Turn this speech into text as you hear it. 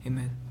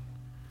Amen.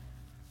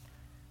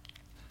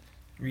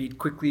 Read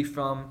quickly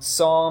from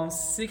Psalm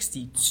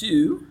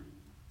 62.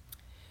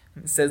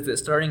 It says this,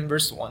 starting in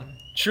verse 1.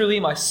 Truly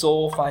my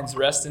soul finds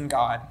rest in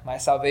God. My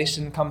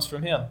salvation comes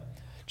from him.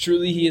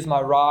 Truly he is my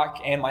rock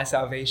and my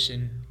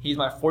salvation. He is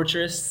my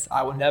fortress.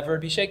 I will never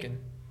be shaken.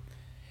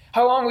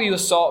 How long will you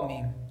assault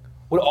me?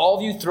 Would all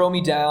of you throw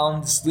me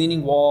down, this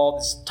leaning wall,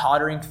 this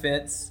tottering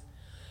fence?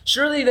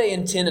 Surely they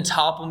intend to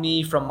topple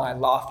me from my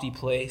lofty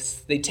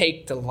place. They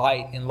take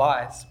delight in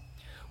lies.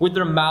 With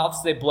their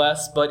mouths they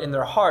bless, but in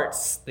their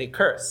hearts they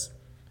curse.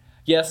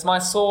 Yes, my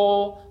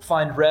soul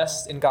find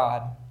rest in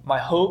God. My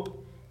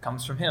hope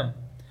comes from him.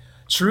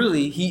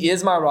 Truly, he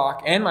is my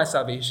rock and my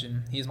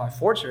salvation. He is my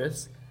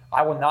fortress.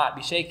 I will not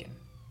be shaken.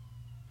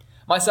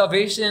 My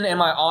salvation and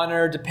my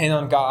honor depend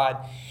on God.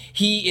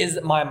 He is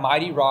my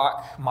mighty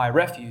rock, my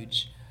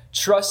refuge.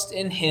 Trust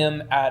in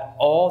him at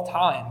all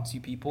times,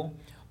 you people.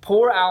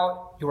 Pour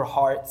out your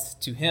hearts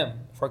to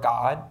him, for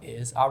God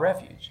is our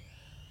refuge.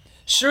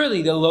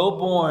 Surely the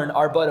low-born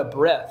are but a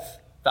breath.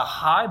 The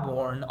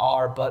high-born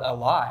are but a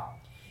lie.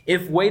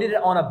 If weighted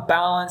on a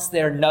balance,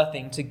 they are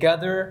nothing.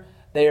 Together,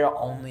 they are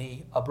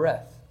only a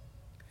breath.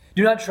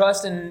 Do not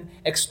trust in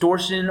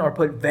extortion or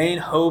put vain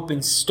hope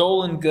in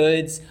stolen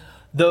goods.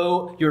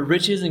 Though your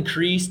riches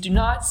increase, do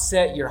not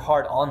set your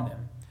heart on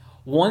them.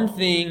 One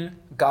thing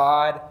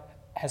God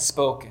has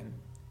spoken.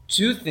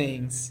 Two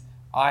things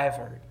I have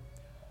heard.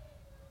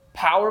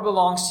 Power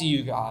belongs to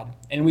you, God,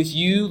 and with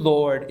you,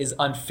 Lord, is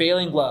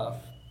unfailing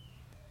love.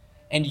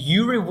 And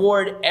you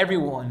reward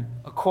everyone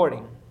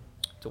according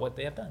to what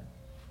they have done.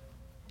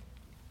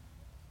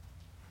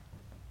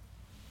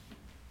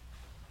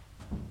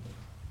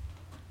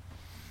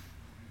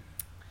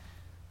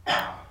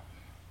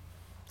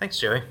 Thanks,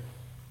 Joey.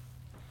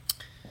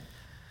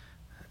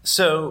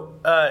 So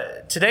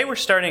today we're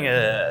starting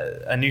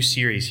a new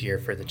series here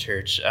for the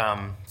church,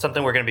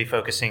 something we're going to be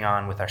focusing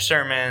on with our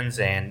sermons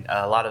and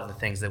a lot of the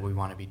things that we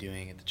want to be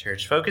doing at the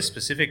church, focused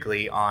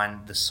specifically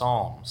on the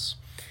Psalms.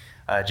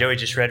 Joey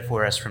just read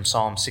for us from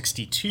Psalm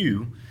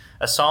 62,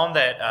 a psalm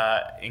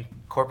that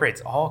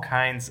incorporates all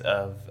kinds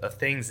of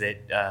things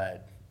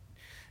that,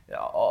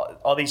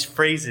 all these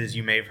phrases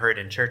you may have heard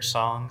in church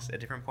songs at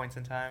different points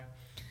in time.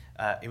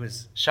 It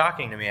was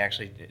shocking to me,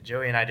 actually.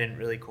 Joey and I didn't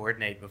really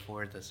coordinate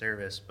before the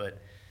service,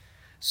 but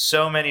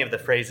so many of the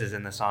phrases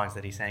in the songs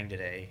that he sang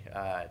today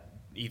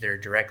either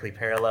directly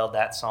paralleled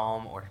that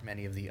psalm or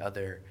many of the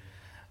other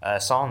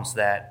psalms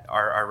that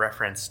are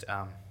referenced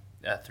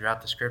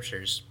throughout the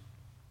scriptures.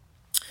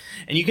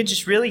 And you can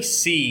just really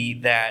see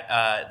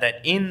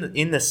that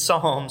in the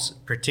Psalms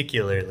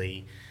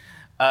particularly,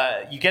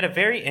 you get a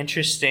very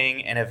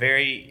interesting and a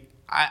very,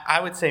 I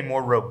would say,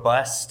 more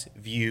robust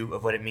view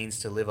of what it means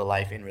to live a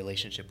life in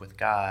relationship with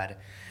God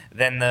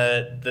than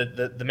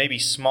the maybe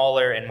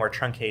smaller and more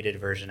truncated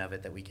version of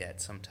it that we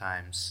get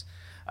sometimes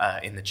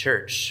in the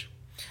church.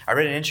 I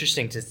read an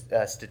interesting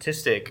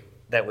statistic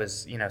that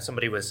was,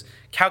 somebody was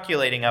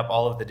calculating up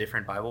all of the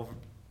different Bible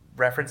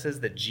references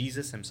that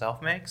Jesus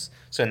himself makes.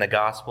 So in the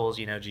Gospels,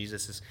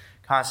 Jesus is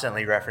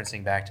constantly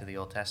referencing back to the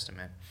Old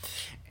Testament.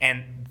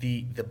 And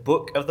the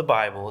book of the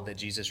Bible that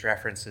Jesus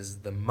references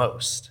the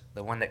most,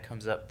 the one that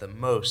comes up the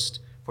most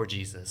for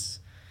Jesus,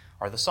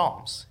 are the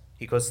Psalms.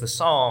 He quotes the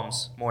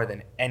Psalms more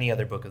than any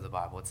other book of the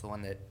Bible. It's the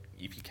one that,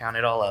 if you count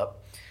it all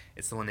up,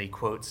 it's the one that he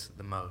quotes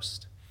the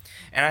most.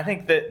 And I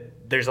think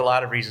that there's a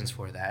lot of reasons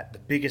for that. The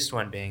biggest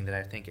one being that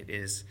I think it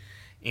is,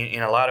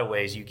 in a lot of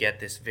ways, you get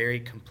this very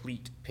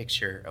complete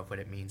picture of what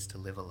it means to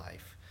live a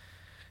life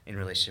in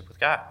relationship with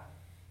God.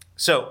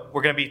 So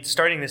we're going to be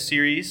starting this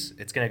series.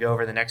 It's going to go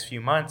over the next few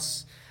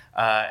months,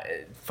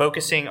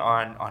 focusing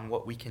on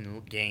what we can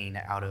gain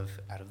out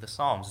of the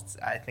Psalms. It's,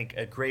 I think,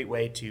 a great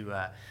way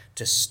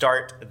to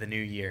start the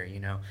new year.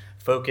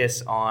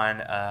 Focus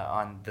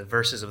on the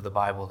verses of the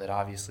Bible that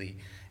obviously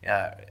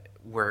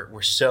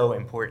were so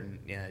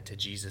important to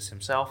Jesus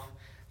himself.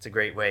 It's a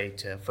great way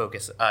to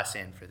focus us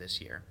in for this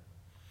year.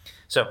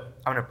 So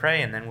I'm going to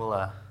pray, and then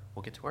we'll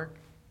get to work.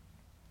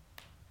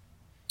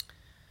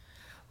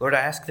 Lord,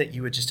 I ask that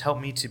you would just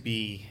help me to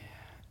be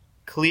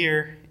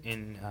clear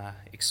in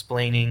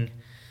explaining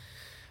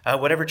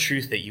whatever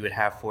truth that you would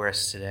have for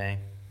us today.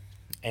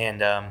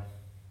 And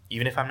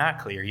even if I'm not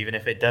clear, even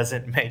if it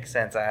doesn't make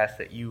sense, I ask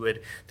that you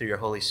would, through your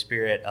Holy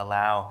Spirit,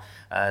 allow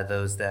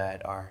those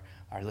that are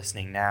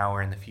listening now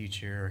or in the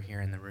future or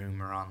here in the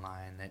room or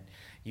online, that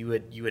you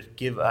would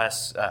give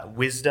us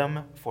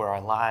wisdom for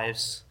our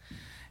lives,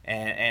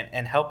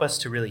 and help us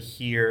to really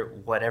hear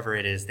whatever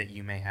it is that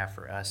you may have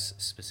for us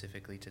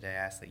specifically today.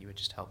 I ask that you would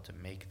just help to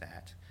make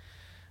that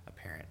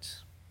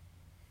apparent.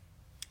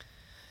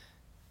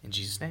 In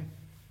Jesus' name,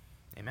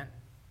 amen.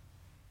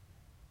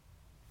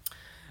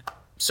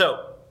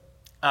 So,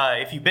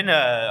 if you've been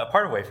a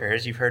part of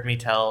Wayfarers, you've heard me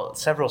tell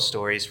several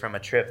stories from a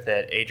trip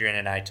that Adrian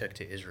and I took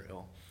to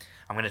Israel.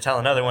 I'm going to tell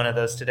another one of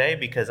those today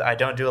because I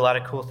don't do a lot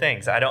of cool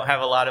things. I don't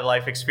have a lot of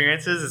life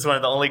experiences. It's one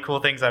of the only cool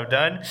things I've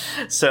done.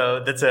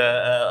 So that's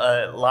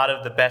a lot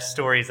of the best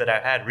stories that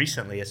I've had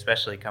recently,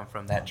 especially come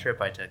from that trip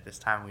I took, this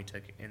time we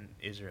took in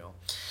Israel.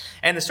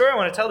 And the story I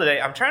want to tell today,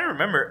 I'm trying to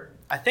remember,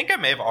 I think I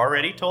may have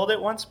already told it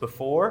once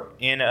before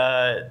in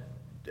a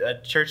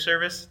church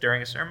service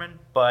during a sermon,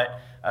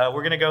 but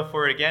we're going to go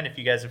for it again. If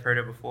you guys have heard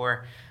it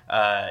before,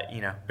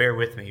 bear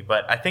with me.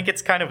 But I think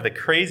it's kind of the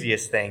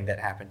craziest thing that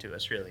happened to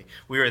us, really.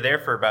 We were there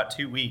for about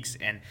 2 weeks,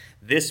 and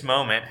this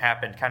moment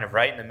happened kind of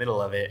right in the middle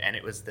of it, and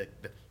it was the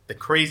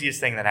craziest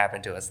thing that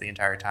happened to us the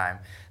entire time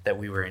that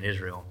we were in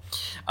Israel.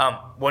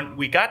 When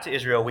we got to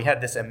Israel, we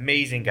had this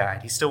amazing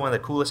guide. He's still one of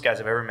the coolest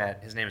guys I've ever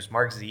met. His name is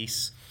Mark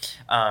Zeiss.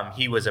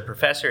 He was a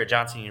professor at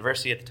Johnson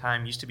University at the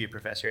time, used to be a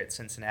professor at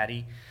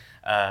Cincinnati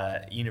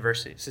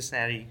University,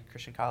 Cincinnati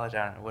Christian College,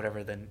 I don't know,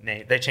 whatever the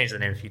name. They changed the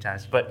name a few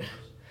times, but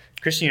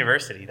Christian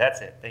University, that's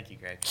it. Thank you,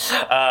 Greg.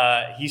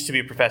 He used to be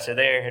a professor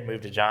there, had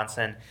moved to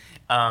Johnson,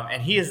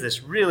 and he is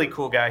this really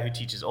cool guy who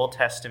teaches Old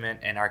Testament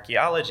and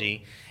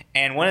archaeology.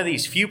 And one of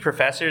these few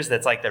professors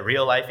that's like the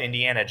real-life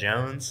Indiana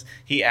Jones.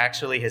 He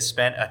actually has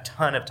spent a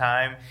ton of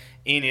time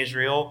in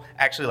Israel,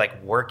 actually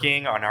like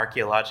working on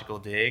archaeological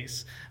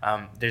digs.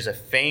 There's a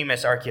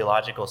famous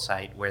archaeological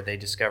site where they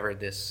discovered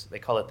this, they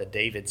call it the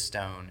David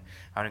Stone.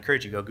 I would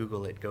encourage you, go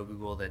Google it. Go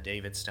Google the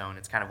David Stone.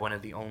 It's kind of one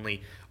of the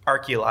only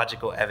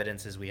archaeological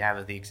evidences we have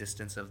of the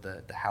existence of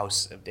the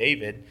house of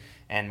David.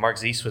 And Mark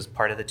Zeiss was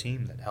part of the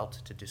team that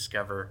helped to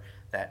discover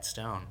that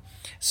stone.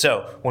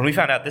 So when we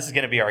found out this is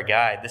going to be our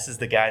guide, this is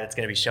the guy that's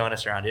going to be showing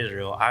us around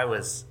Israel, I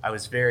was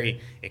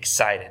very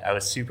excited. I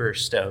was super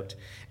stoked.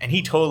 And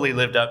he totally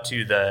lived up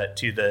to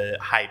the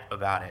hype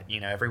about it.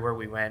 Everywhere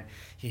we went,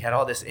 he had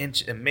all this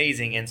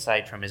amazing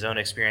insight from his own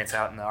experience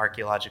out in the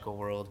archaeological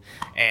world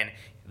and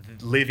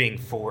living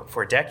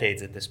for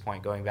decades at this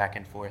point, going back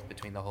and forth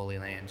between the Holy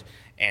Land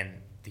and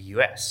the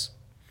U.S.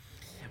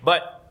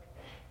 But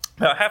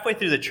about halfway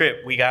through the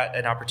trip, we got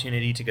an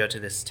opportunity to go to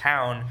this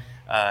town,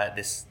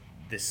 this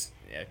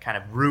kind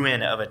of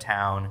ruin of a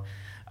town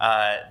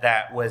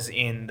that was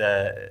in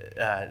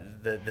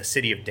the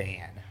city of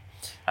Dan.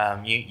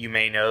 You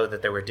may know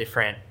that there were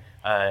different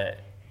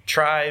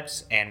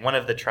tribes, and one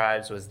of the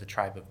tribes was the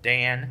tribe of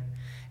Dan.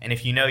 And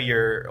if you know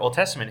your Old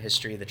Testament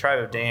history, the tribe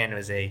of Dan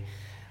was a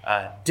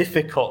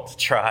difficult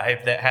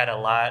tribe that had a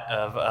lot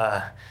of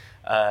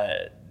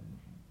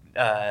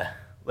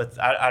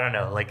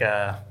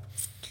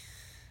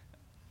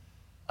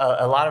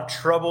a lot of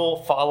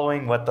trouble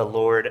following what the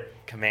Lord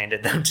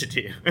commanded them to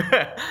do.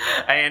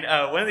 And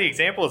one of the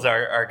examples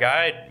our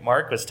guide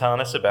Mark was telling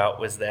us about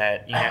was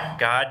that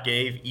God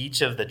gave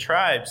each of the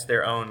tribes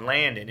their own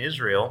land in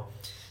Israel,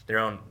 their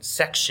own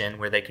section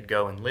where they could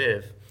go and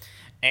live.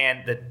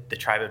 And the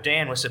tribe of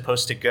Dan was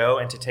supposed to go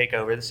and to take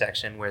over the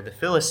section where the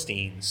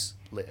Philistines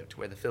lived,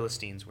 where the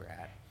Philistines were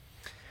at.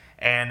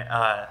 And,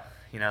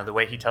 the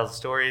way he tells the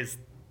story is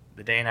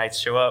the Danites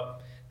show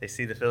up, they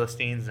see the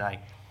Philistines,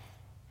 like,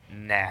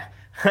 nah,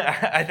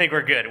 I think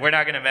we're good. We're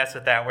not going to mess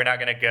with that. We're not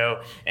going to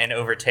go and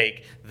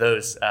overtake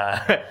those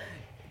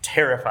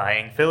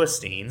terrifying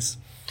Philistines.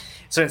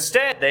 So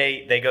instead,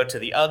 they go to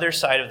the other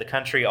side of the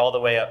country, all the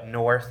way up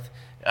north,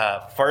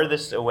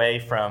 farthest away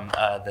from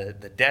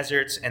the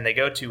deserts, and they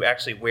go to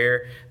actually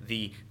where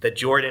the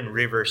Jordan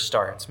River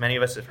starts. Many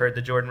of us have heard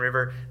the Jordan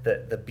River.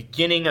 The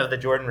beginning of the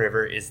Jordan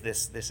River is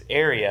this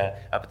area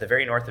up at the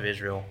very north of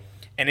Israel,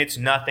 and it's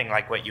nothing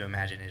like what you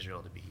imagine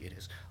Israel to be. It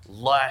is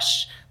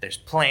lush. There's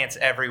plants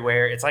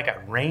everywhere. It's like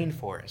a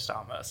rainforest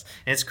almost.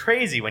 And it's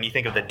crazy when you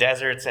think of the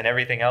deserts and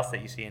everything else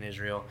that you see in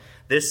Israel.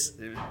 This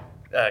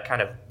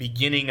kind of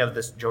beginning of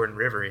this Jordan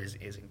River is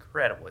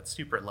incredible. It's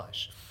super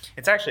lush.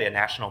 It's actually a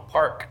national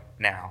park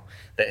now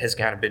that has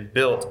kind of been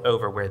built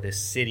over where this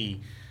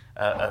city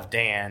of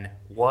Dan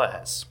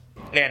was.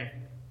 And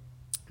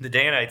the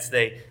Danites,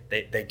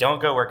 they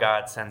don't go where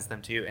God sends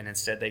them to, and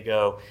instead they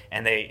go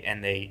and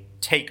they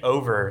take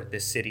over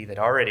this city that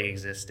already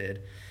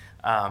existed,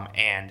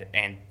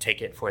 and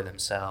take it for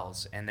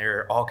themselves. And there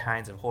are all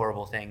kinds of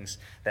horrible things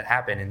that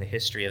happen in the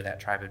history of that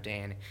tribe of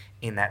Dan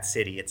in that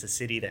city. It's a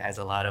city that has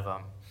a lot of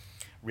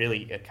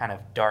really kind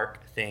of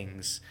dark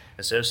things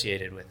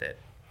associated with it.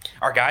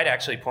 Our guide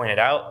actually pointed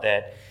out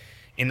that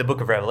in the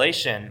book of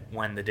Revelation,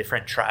 when the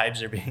different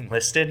tribes are being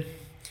listed,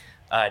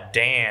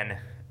 Dan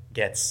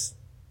gets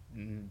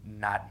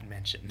not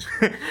mentioned.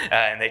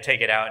 And they take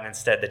it out, and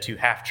instead the two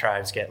half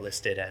tribes get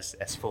listed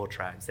as full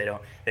tribes.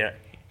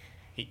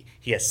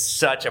 He has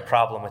such a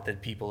problem with the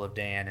people of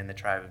Dan and the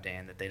tribe of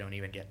Dan that they don't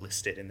even get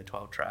listed in the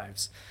 12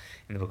 tribes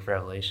in the book of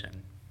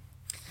Revelation.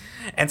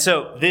 And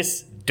so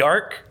this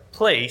dark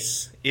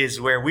place is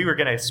where we were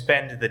going to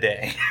spend the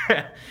day.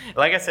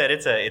 Like I said,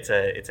 it's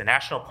a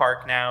national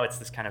park now. It's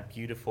this kind of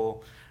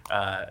beautiful,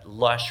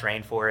 lush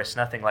rainforest,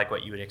 nothing like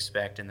what you would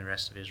expect in the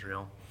rest of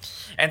Israel.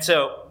 And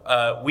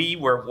so we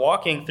were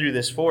walking through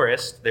this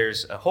forest.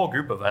 There's a whole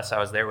group of us. I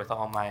was there with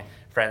all my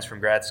friends from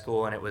grad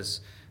school, and it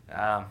was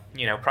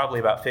probably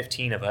about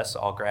 15 of us,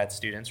 all grad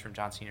students from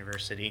Johnson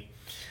University.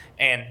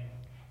 And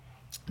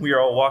we are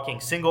all walking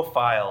single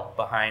file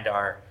behind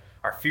our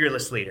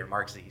fearless leader,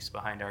 Mark Zeese,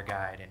 behind our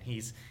guide, and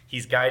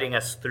he's guiding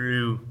us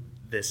through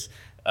this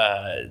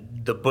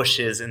the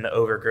bushes and the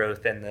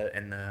overgrowth and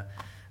the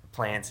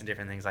plants and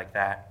different things like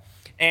that.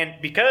 And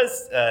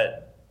because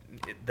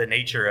the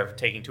nature of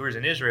taking tours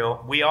in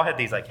Israel, we all had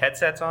these like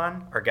headsets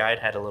on. Our guide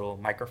had a little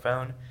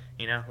microphone,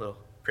 little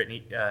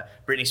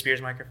Britney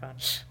Spears microphone,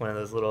 one of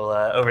those little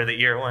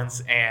over-the-ear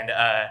ones. And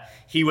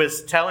he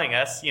was telling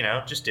us,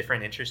 just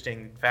different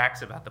interesting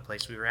facts about the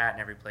place we were at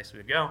and every place we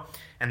would go.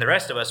 And the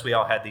rest of us, we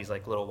all had these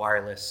like little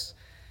wireless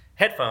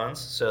headphones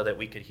so that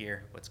we could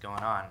hear what's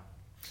going on.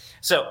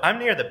 So I'm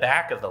near the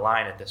back of the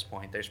line at this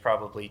point. There's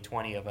probably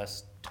 20 of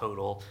us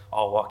total,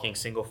 all walking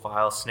single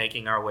file,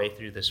 snaking our way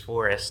through this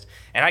forest.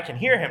 And I can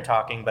hear him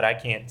talking, but I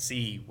can't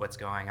see what's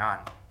going on.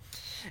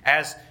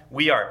 As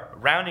we are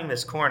rounding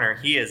this corner,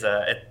 he is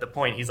at the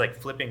point, he's like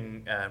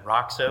flipping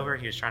rocks over.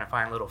 He was trying to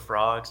find little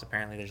frogs.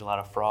 Apparently there's a lot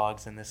of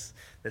frogs in this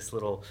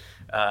little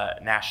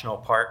national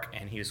park.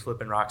 And he was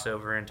flipping rocks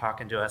over and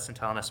talking to us and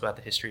telling us about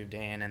the history of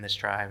Dan and this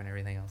tribe and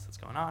everything else that's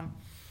going on.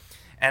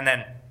 And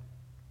then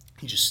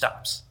he just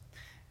stops.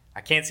 I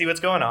can't see what's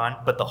going on,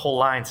 but the whole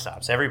line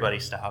stops. Everybody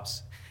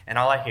stops. And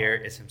all I hear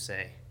is him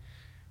say,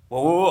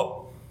 whoa, whoa,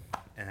 whoa.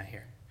 And I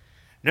hear,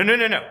 no,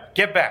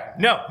 get back.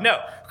 No.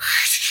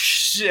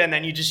 And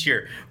then you just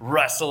hear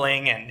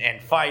rustling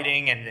and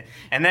fighting.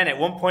 And then at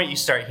one point you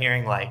start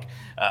hearing like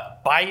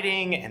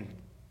biting and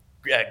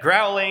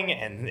growling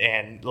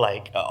and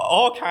like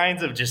all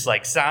kinds of just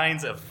like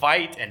signs of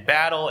fight and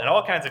battle and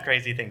all kinds of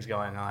crazy things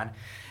going on.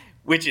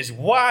 Which is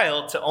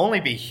wild to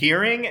only be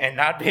hearing and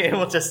not be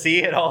able to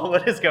see at all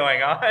what is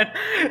going on.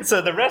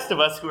 So the rest of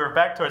us who are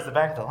back towards the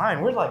back of the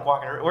line, we're like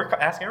we're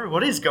asking everyone,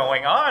 what is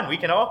going on? We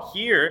can all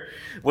hear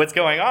what's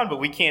going on, but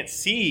we can't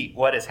see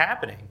what is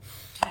happening.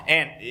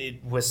 And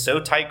it was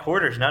so tight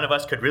quarters, none of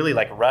us could really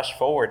like rush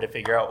forward to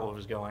figure out what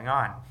was going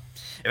on.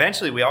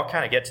 Eventually, we all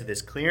kind of get to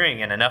this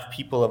clearing, and enough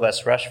people of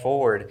us rush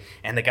forward,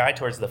 and the guy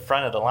towards the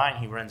front of the line,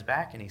 he runs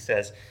back and he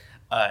says,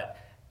 a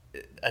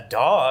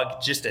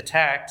dog just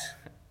attacked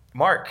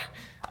Mark.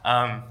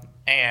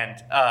 And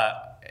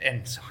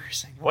so we were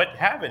saying, what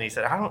happened? He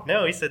said, I don't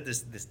know. He said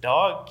this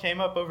dog came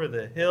up over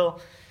the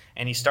hill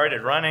and he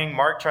started running.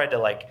 Mark tried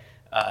to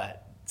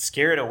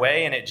scare it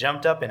away, and it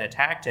jumped up and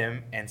attacked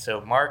him. And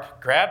so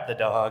Mark grabbed the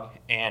dog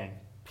and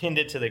pinned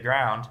it to the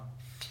ground.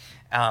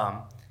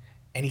 And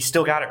he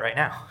still got it right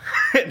now.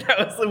 And that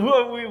was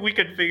what we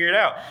could figure it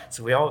out.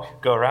 So we all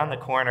go around the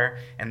corner,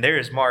 and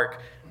there's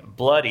Mark,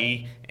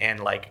 bloody and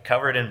like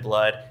covered in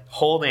blood,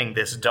 holding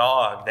this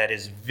dog that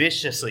is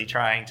viciously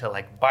trying to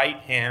like bite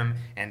him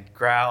and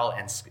growl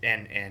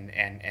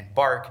and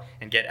bark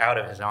and get out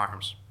of his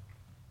arms.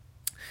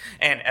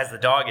 And as the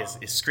dog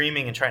is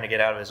screaming and trying to get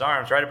out of his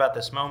arms, right about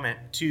this moment,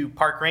 2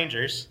 park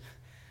rangers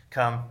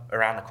come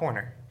around the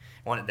corner.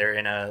 They're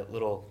in a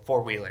little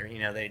 4-wheeler,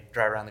 they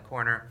drive around the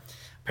corner.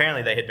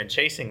 Apparently they had been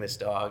chasing this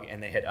dog,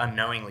 and they had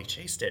unknowingly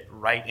chased it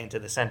right into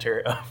the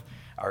center of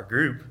our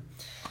group.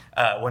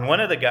 When one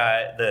of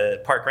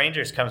the park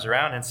rangers comes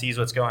around and sees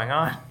what's going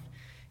on,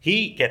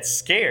 he gets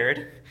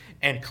scared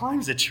and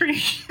climbs a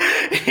tree.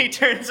 He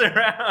turns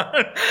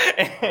around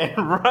and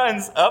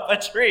runs up a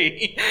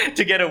tree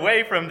to get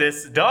away from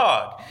this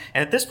dog.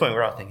 And at this point,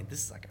 we're all thinking,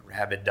 this is like a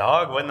rabid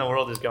dog. What in the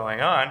world is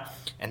going on?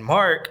 And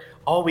Mark,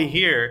 all we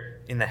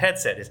hear in the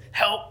headset is,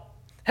 help,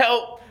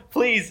 help,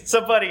 please,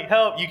 somebody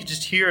help. You can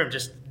just hear him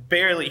just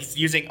barely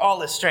using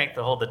all his strength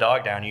to hold the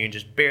dog down. You can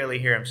just barely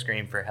hear him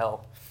scream for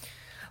help.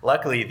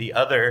 Luckily, the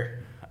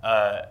other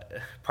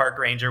park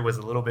ranger was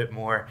a little bit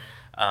more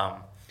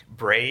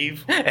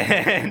brave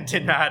and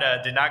did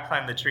not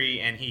climb the tree,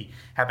 and he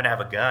happened to have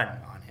a gun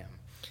on him.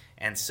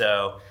 And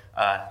so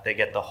they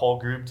get the whole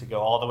group to go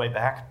all the way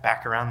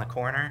back around the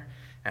corner,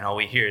 and all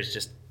we hear is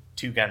just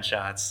 2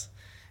 gunshots,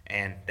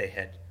 and they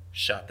had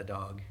shot the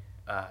dog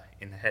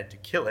in the head to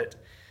kill it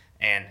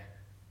and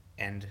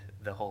end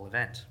the whole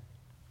event.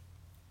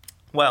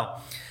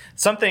 Well,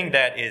 something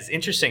that is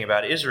interesting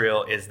about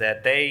Israel is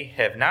that they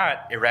have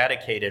not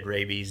eradicated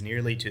rabies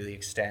nearly to the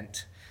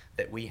extent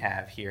that we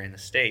have here in the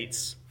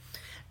States.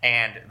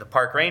 And the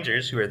park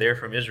rangers who are there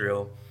from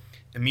Israel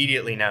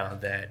immediately know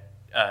that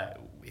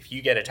if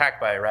you get attacked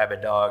by a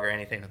rabid dog or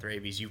anything with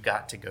rabies, you've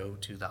got to go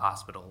to the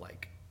hospital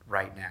like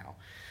right now.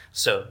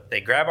 So they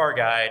grab our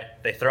guide,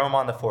 they throw him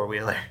on the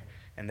 4-wheeler,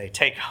 and they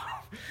take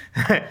off.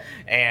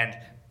 And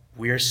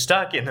we're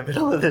stuck in the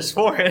middle of this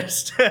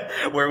forest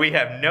where we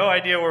have no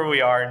idea where we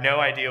are, no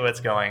idea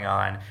what's going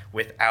on,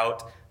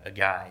 without a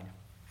guide.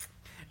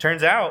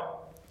 Turns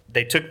out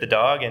they took the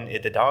dog, and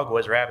the dog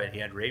was rabid. He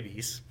had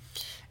rabies.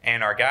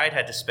 And our guide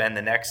had to spend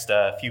the next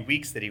few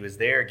weeks that he was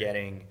there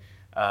getting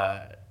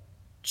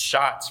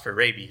shots for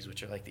rabies,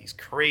 which are like these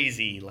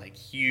crazy, like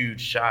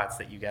huge shots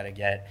that you got to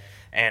get.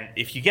 And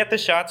if you get the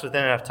shots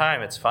within enough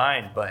time, it's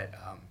fine. But,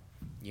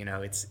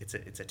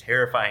 it's a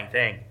terrifying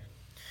thing.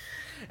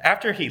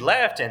 After he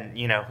left and,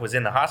 was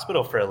in the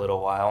hospital for a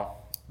little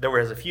while, there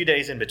was a few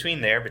days in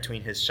between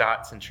his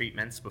shots and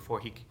treatments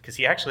because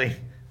he actually,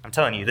 I'm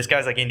telling you, this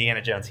guy's like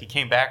Indiana Jones. He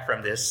came back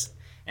from this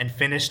and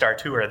finished our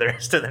tour the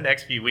rest of the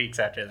next few weeks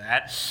after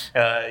that,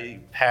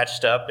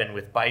 patched up and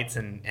with bites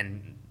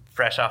and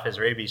fresh off his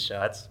rabies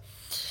shots.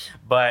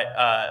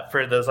 But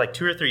for those like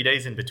 2 or 3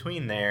 days in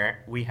between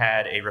there, we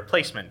had a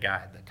replacement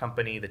guide.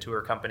 The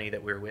tour company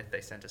that we were with,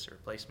 they sent us a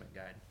replacement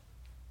guide.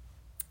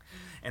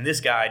 And this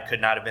guide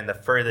could not have been the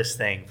furthest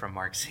thing from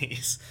Mark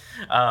Z's.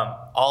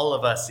 All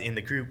of us in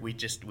the group,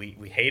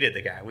 we hated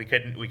the guy. We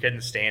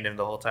couldn't stand him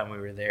the whole time we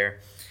were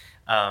there.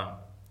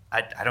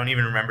 I don't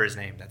even remember his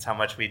name. That's how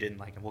much we didn't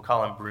like him. We'll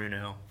call him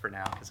Bruno for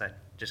now because I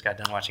just got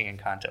done watching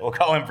Encanto. We'll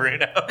call him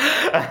Bruno.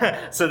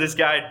 So this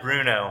guy,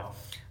 Bruno,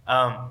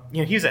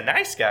 he was a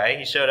nice guy.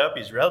 He showed up.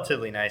 He's a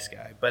relatively nice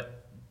guy.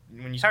 But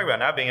when you talk about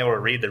not being able to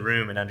read the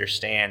room and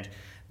understand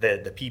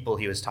the people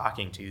he was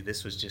talking to,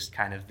 this was just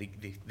kind of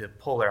the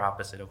polar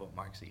opposite of what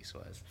Mark Z's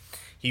was.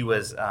 He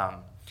was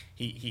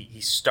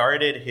he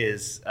started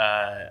his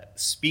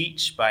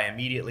speech by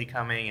immediately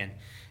coming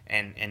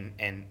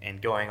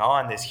and going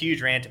on this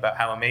huge rant about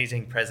how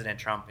amazing President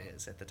Trump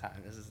is at the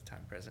time. This is the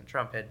time President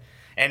Trump had,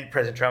 and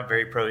President Trump,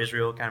 very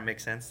pro-Israel, kind of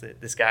makes sense that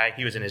this guy,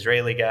 he was an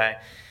Israeli guy.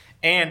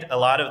 And a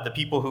lot of the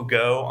people who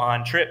go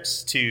on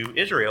trips to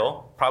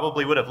Israel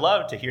probably would have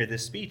loved to hear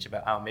this speech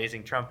about how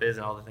amazing Trump is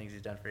and all the things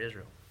he's done for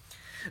Israel.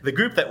 The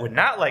group that would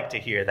not like to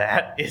hear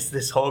that is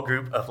this whole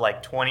group of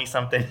like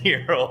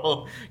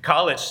 20-something-year-old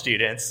college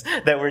students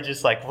that were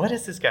just like, what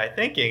is this guy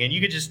thinking? And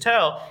you could just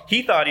tell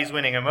he thought he's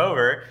winning them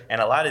over,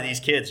 and a lot of these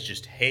kids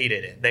just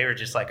hated it. They were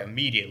just like,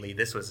 immediately,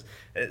 this was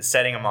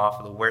setting them off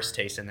with the worst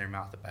taste in their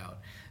mouth about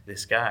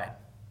this guy.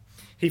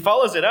 He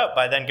follows it up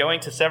by then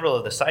going to several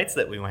of the sites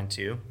that we went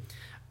to,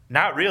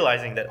 not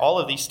realizing that all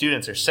of these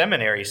students are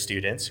seminary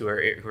students who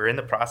are in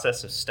the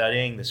process of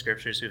studying the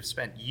scriptures, who have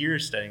spent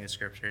years studying the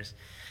scriptures.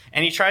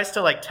 And he tries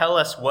to like tell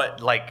us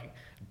what like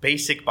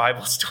basic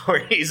Bible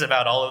stories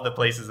about all of the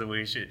places that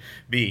we should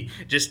be.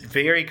 Just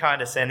very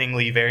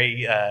condescendingly,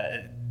 very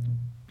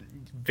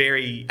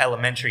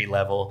elementary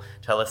level,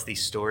 tell us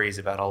these stories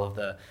about all of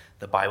the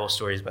Bible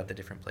stories about the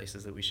different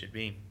places that we should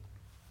be.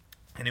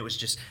 And it was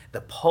just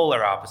the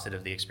polar opposite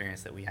of the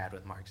experience that we had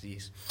with Mark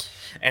Z's.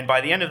 And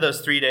by the end of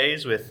those 3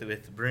 days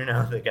with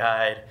Bruno, the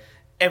guide,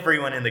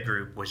 everyone in the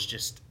group was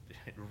just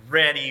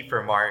ready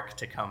for Mark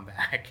to come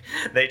back.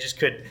 They just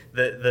could.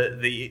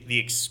 The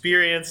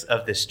experience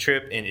of this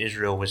trip in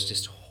Israel was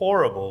just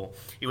horrible.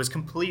 It was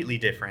completely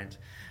different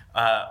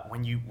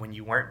when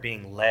you weren't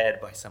being led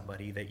by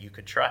somebody that you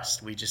could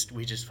trust. We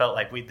just felt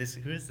like who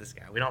is this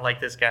guy? We don't like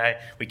this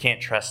guy. We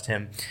can't trust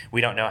him. We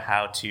don't know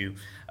how to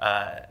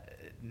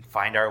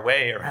find our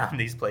way around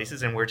these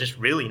places, and we're just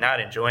really not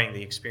enjoying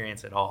the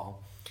experience at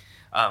all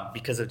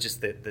because of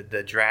just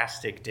the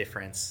drastic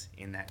difference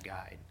in that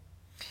guide.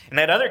 And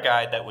that other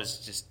guide that was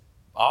just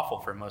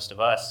awful for most of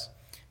us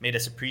made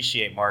us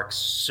appreciate Mark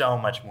so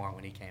much more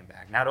when he came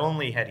back. Not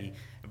only had he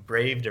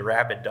braved a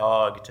rabid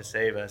dog to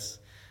save us,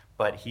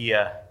 but he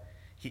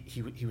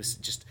was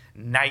just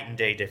night and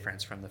day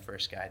difference from the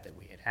first guide that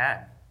we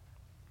had.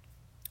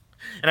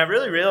 And I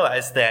really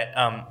realized that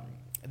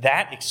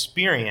that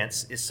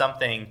experience is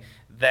something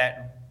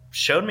that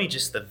showed me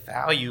just the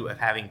value of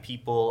having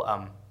people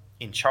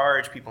in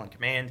charge, people in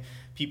command,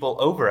 people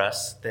over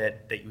us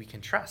that we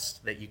can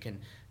trust, that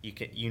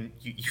you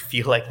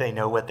feel like they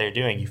know what they're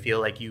doing. You feel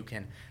like you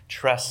can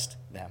trust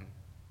them.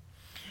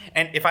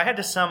 And if I had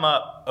to sum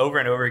up over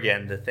and over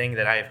again the thing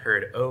that I've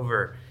heard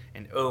over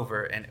and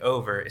over and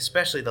over,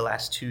 especially the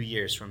last 2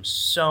 years from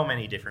so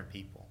many different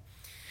people,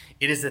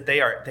 it is that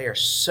they are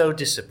so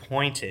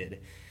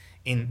disappointed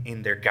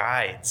in their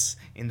guides,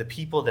 in the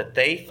people that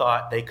they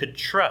thought they could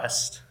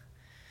trust.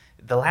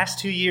 The last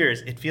 2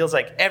 years, it feels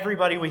like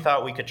everybody we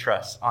thought we could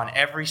trust on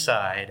every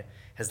side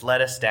has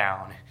let us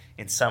down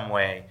in some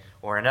way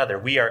or another.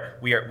 We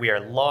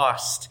are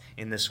lost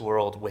in this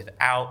world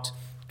without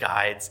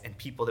guides and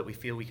people that we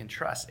feel we can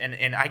trust.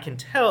 And I can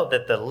tell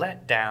that the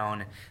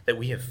letdown that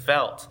we have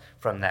felt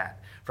from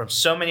that, from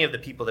so many of the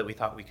people that we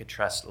thought we could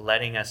trust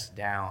letting us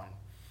down,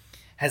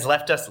 has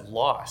left us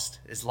lost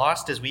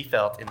as we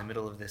felt in the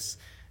middle of this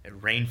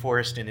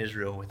rainforest in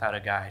Israel without a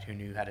guide who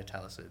knew how to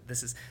tell us.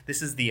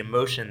 This is the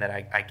emotion that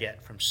I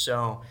get from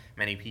so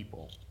many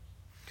people.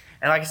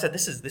 And like I said,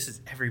 this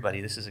is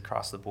everybody. This is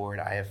across the board.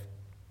 I have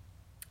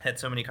had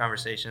so many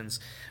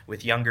conversations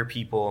with younger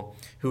people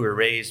who were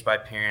raised by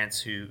parents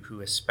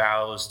who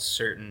espoused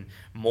certain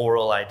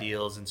moral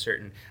ideals and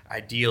certain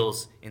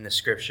ideals in the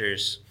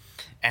scriptures.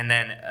 And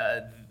then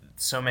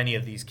so many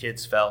of these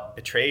kids felt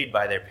betrayed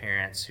by their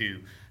parents who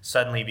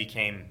suddenly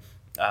became,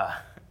 they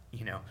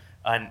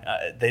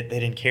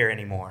didn't care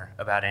anymore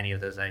about any of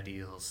those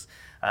ideals.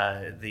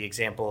 The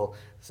example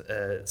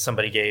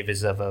somebody gave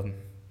is of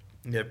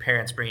their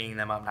parents bringing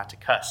them up not to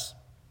cuss,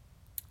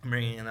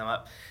 bringing them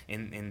up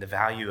in the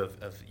value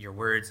of your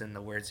words and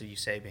the words that you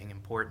say being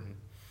important.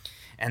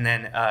 And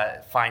then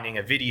finding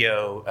a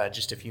video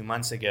just a few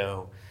months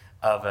ago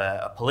of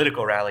a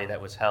political rally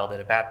that was held at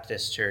a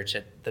Baptist church,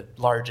 at the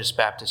largest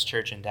Baptist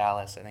church in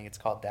Dallas. I think it's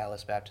called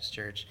Dallas Baptist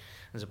Church.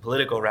 There's a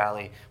political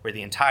rally where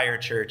the entire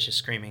church is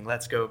screaming,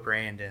 "Let's go,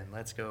 Brandon,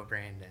 let's go,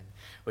 Brandon,"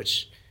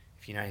 which,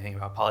 If you know anything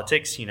about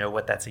politics, you know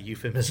what that's a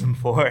euphemism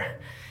for.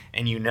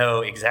 And you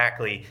know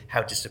exactly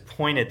how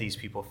disappointed these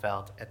people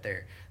felt at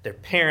their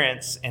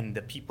parents and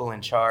the people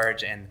in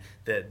charge and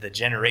the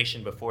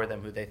generation before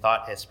them who they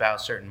thought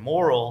espoused certain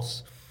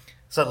morals,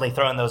 suddenly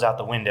throwing those out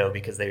the window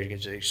because they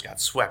just got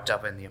swept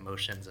up in the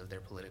emotions of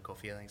their political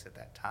feelings at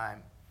that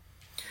time.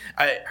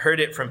 I heard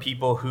it from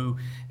people who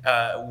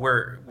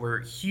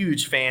were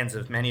huge fans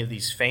of many of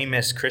these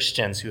famous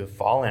Christians who have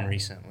fallen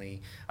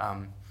recently.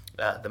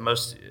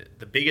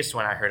 The biggest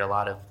one I heard a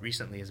lot of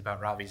recently is about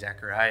Ravi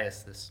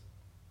Zacharias, this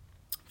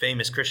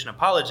famous Christian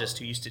apologist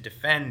who used to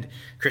defend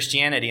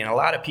Christianity. And a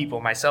lot of people,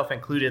 myself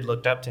included,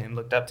 looked up to him,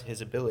 looked up to his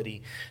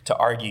ability to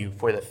argue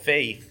for the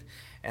faith.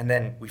 And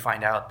then we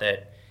find out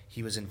that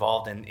he was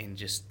involved in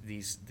just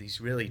these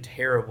really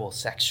terrible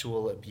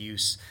sexual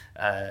abuse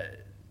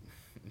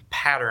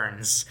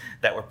patterns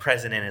that were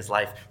present in his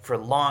life for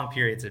long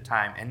periods of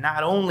time. And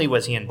not only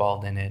was he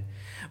involved in it,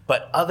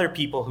 but other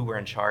people who were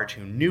in charge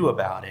who knew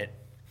about it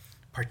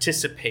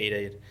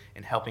participated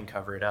in helping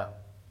cover it up.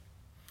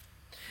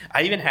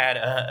 I even had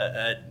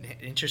an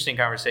interesting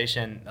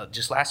conversation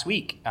just last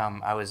week.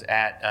 I was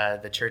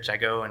at the church I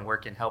go and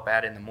work and help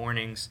at in the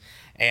mornings,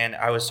 and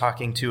I was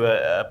talking to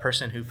a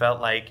person who felt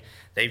like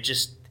they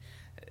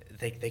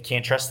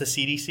can't trust the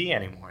CDC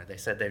anymore. They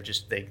said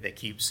they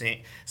keep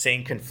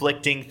saying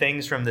conflicting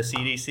things from the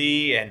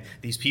CDC, and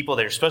these people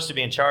that are supposed to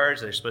be in charge,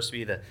 they're supposed to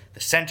be the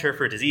Center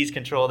for Disease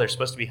Control, they're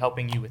supposed to be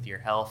helping you with your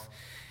health,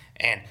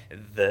 and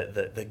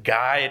the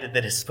guide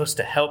that is supposed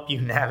to help you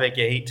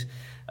navigate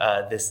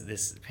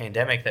this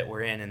pandemic that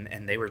we're in,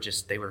 and they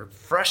were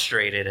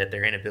frustrated at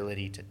their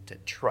inability to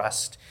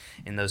trust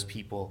in those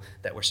people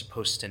that were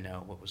supposed to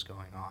know what was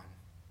going on.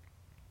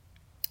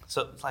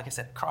 So, like I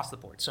said, across the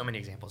board, so many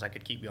examples. I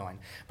could keep going,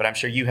 but I'm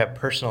sure you have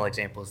personal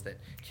examples that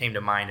came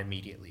to mind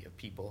immediately of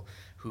people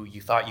who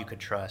you thought you could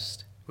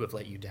trust, who have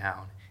let you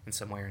down in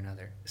some way or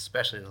another,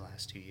 especially the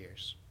last 2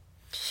 years.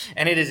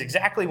 And it is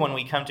exactly when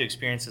we come to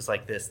experiences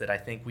like this that I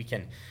think we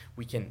can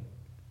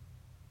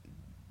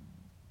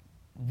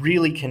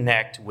really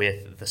connect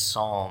with the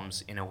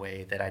Psalms in a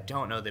way that I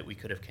don't know that we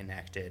could have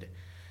connected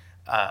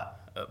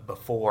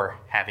before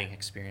having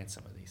experienced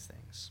some of these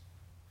things.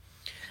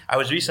 I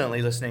was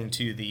recently listening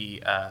to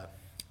the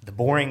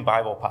Boring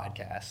Bible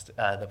podcast,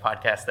 the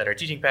podcast that our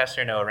teaching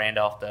pastor Noah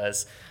Randolph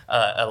does,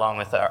 along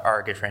with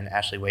our good friend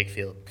Ashley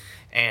Wakefield.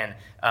 And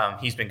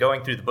he's been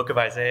going through the book of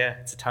Isaiah.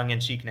 It's a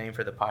tongue-in-cheek name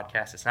for the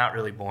podcast. It's not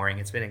really boring.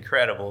 It's been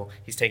incredible.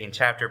 He's taking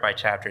chapter by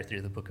chapter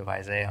through the book of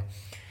Isaiah.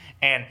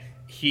 And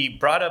he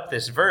brought up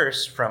this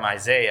verse from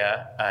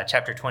Isaiah,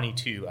 chapter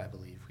 22, I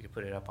believe. We could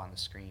put it up on the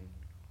screen.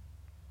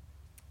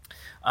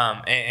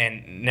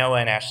 And Noah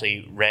and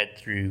Ashley read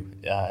through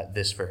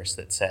this verse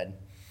that said,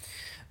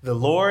 the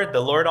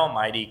Lord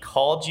Almighty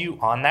called you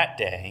on that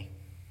day,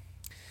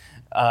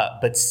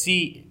 but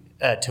see,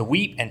 to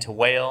weep and to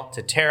wail,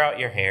 to tear out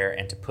your hair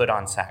and to put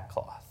on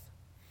sackcloth.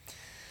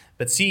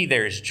 But see,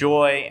 there is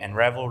joy and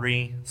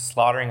revelry,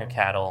 slaughtering of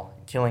cattle,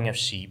 killing of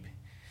sheep,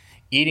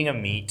 eating of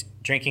meat,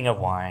 drinking of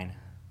wine.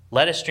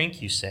 Let us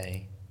drink, you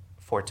say,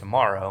 for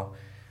tomorrow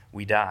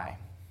we die.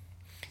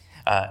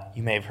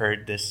 You may have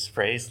heard this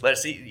phrase, let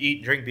us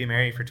eat, drink, be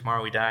merry, for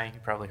tomorrow we die. You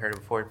probably heard it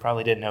before. You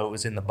probably didn't know it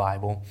was in the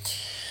Bible.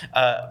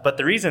 But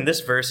the reason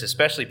this verse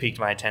especially piqued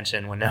my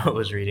attention when Noah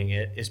was reading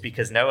it is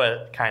because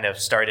Noah kind of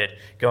started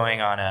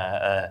going on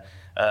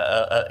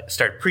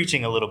started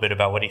preaching a little bit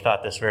about what he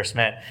thought this verse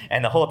meant.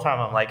 And the whole time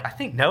I'm like, I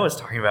think Noah's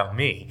talking about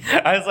me.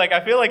 I was like,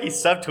 I feel like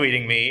he's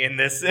subtweeting me in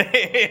this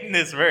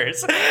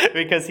verse,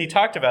 because he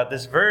talked about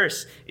this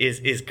verse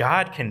is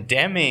God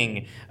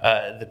condemning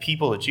the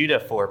people of Judah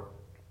for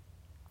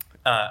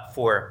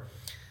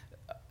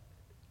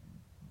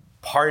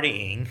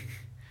partying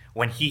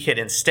when he had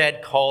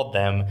instead called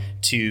them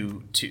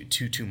to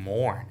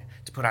mourn,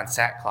 to put on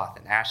sackcloth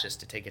and ashes,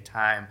 to take a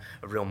time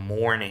of real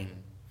mourning.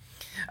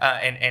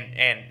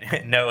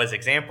 And Noah's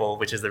example,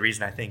 which is the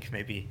reason I think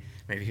maybe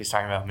he's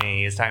talking about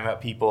me, is talking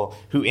about people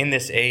who in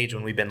this age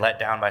when we've been let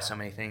down by so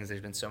many things,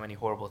 there's been so many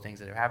horrible things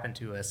that have happened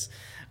to us.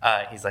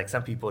 He's like,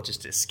 some people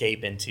just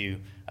escape into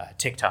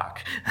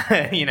TikTok,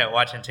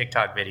 watching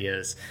TikTok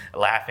videos,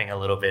 laughing a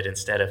little bit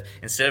instead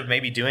of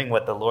maybe doing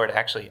what the Lord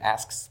actually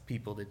asks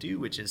people to do,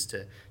 which is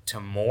to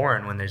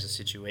mourn when there's a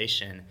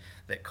situation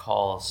that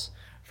calls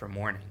for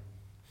mourning.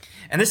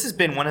 And this has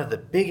been one of the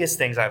biggest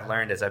things I've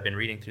learned as I've been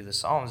reading through the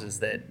Psalms, is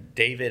that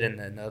David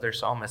and the other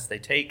psalmists, they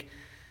take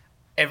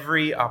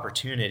every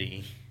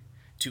opportunity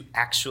to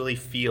actually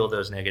feel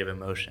those negative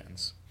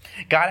emotions.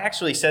 God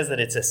actually says that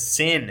it's a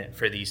sin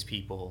for these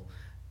people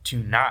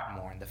to not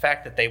mourn. The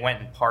fact that they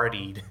went and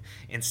partied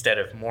instead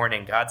of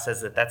mourning, God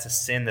says that that's a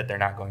sin that they're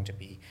not going to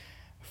be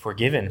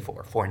forgiven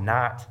for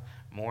not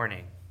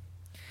mourning.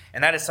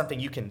 And that is something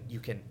you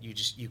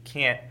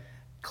can't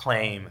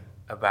claim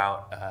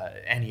about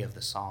any of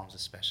the Psalms,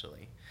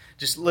 especially.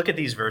 Just look at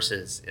these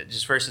verses,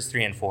 just verses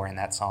 3 and 4 in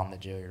that psalm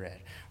that Joey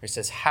read, where it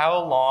says,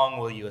 "How long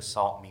will you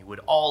assault me? Would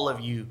all of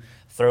you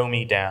throw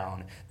me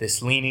down?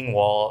 This leaning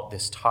wall,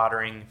 this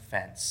tottering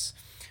fence.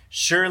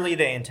 Surely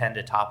they intend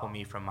to topple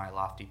me from my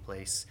lofty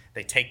place.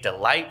 They take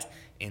delight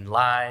in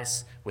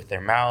lies. With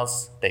their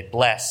mouths they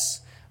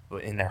bless,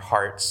 but in their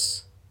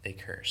hearts they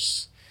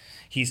curse.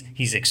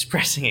 He's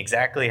expressing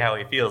exactly how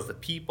he feels. The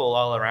people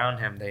all around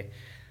him,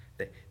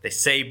 they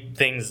say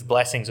things,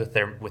 blessings with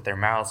their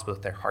mouths, but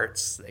with their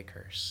hearts they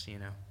curse.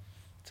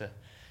 It's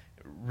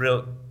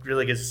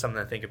really gives us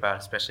something to think about,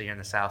 especially here in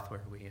the South,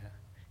 where we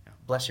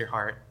bless your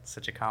heart. It's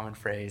such a common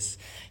phrase.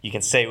 You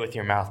can say it with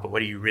your mouth, but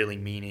what are you really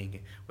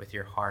meaning with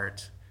your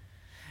heart?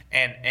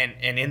 And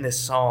in this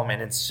psalm,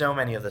 and in so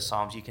many of the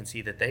psalms, you can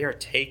see that they are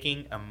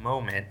taking a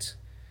moment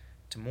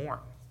to mourn.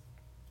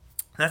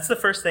 That's the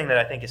first thing that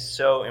I think is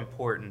so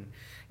important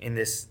in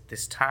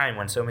this time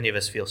when so many of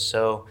us feel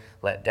so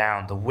let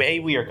down. The way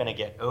we are going to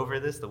get over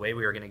this, the way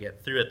we are going to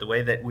get through it, the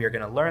way that we are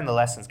going to learn the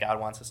lessons God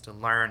wants us to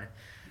learn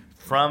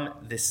from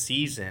this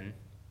season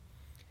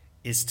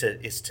is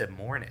to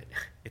mourn it.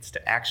 It's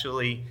to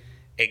actually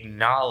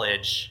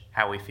acknowledge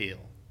how we feel.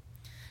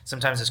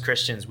 Sometimes as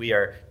Christians, we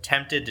are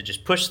tempted to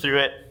just push through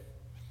it,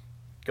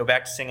 go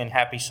back to singing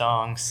happy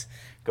songs,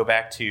 go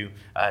back to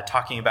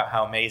talking about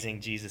how amazing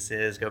Jesus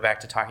is, go back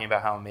to talking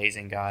about how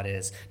amazing God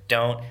is.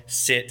 Don't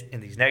sit in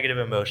these negative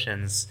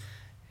emotions.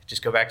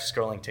 Just go back to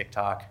scrolling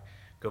TikTok.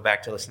 Go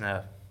back to listen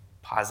to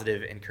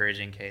positive,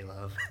 encouraging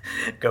K-Love.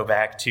 Go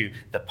back to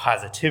the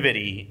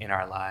positivity in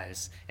our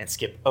lives and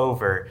skip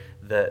over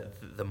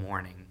the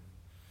mourning.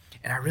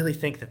 And I really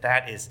think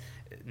that is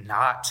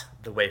not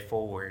the way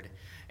forward.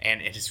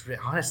 And it is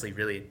honestly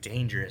really a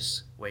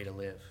dangerous way to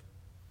live.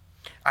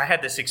 I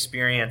had this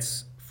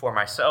experience for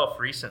myself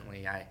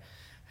recently. I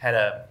had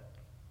a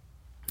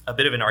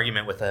bit of an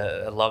argument with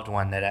a loved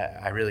one that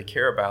I really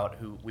care about,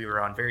 who we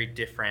were on very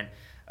different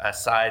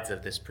sides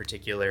of this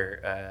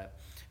particular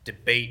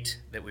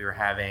debate that we were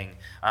having,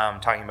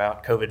 talking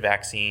about COVID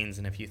vaccines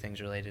and a few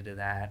things related to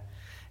that.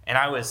 And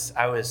I was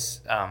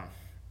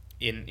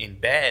in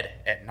bed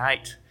at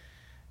night,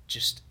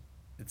 just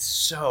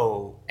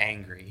so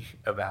angry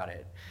about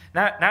it.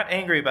 Not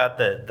angry about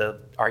the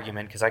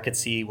argument, because I could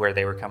see where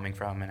they were coming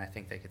from, and I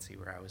think they could see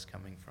where I was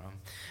coming from.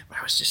 But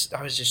I was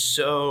just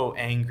so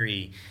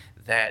angry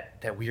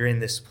that we're in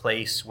this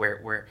place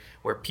where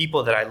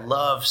people that I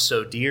love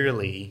so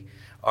dearly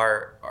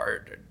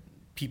are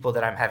people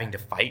that I'm having to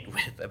fight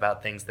with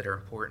about things that are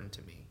important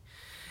to me.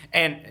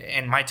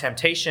 And my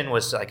temptation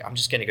was like, I'm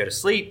just going to go to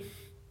sleep,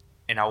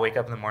 and I'll wake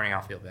up in the morning,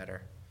 I'll feel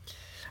better.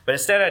 But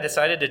instead, I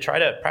decided to try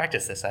to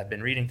practice this. I've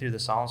been reading through the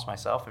Psalms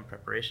myself in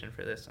preparation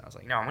for this, and I was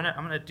like, no, I'm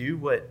gonna do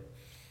what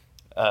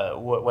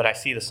I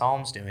see the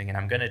Psalms doing, and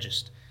I'm gonna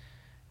just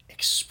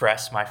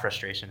express my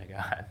frustration to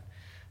God.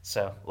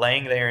 So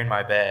laying there in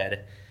my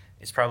bed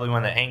is probably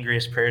one of the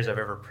angriest prayers I've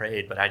ever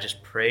prayed, but I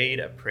just prayed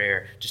a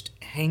prayer just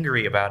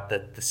angry about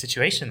the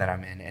situation that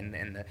I'm in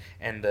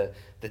and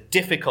the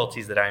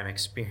difficulties that I'm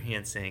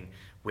experiencing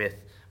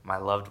with my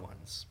loved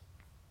ones.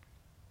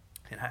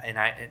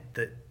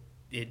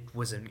 It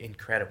was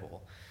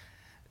incredible.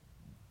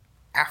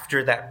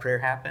 After that prayer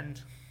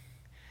happened,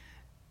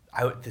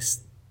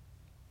 this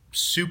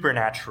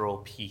supernatural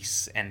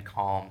peace and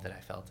calm that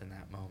I felt in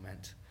that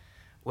moment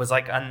was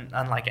like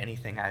unlike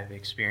anything I've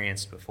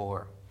experienced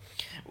before.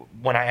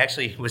 When I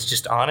actually was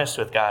just honest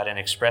with God and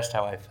expressed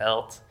how I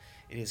felt,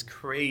 it is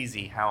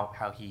crazy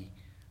how He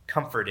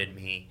comforted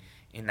me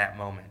in that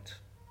moment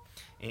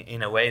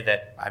in a way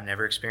that I've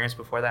never experienced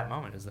before that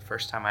moment. It was the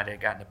first time I'd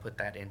gotten to put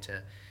that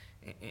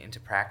into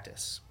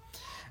practice.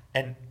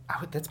 And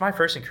that's my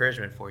first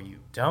encouragement for you.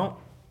 Don't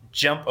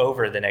jump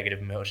over the negative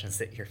emotions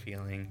that you're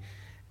feeling.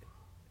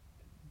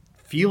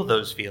 Feel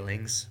those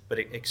feelings, but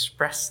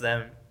express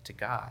them to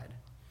God.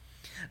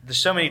 There's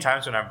so many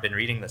times when I've been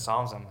reading the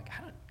Psalms, I'm like,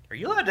 are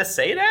you allowed to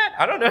say that?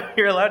 I don't know if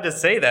you're allowed to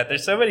say that.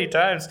 There's so many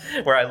times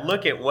where I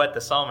look at what the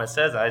psalmist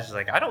says, and I was just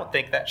like, I don't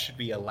think that should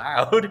be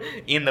allowed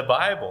in the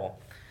Bible.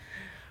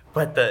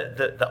 But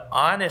the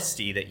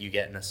honesty that you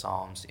get in the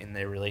Psalms in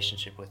their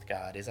relationship with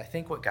God is, I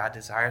think, what God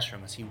desires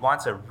from us. He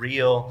wants a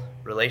real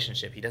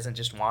relationship. He doesn't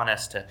just want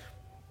us to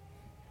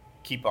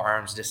keep our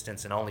arm's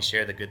distance and only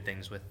share the good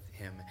things with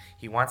Him.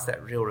 He wants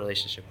that real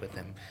relationship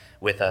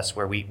with us,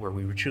 where we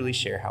truly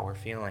share how we're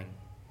feeling.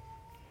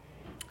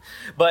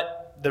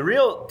 But the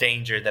real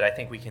danger that I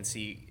think we can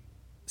see,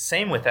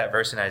 same with that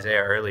verse in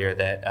Isaiah earlier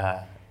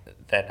that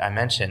I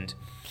mentioned.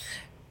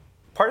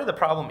 Part of the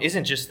problem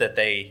isn't just that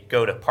they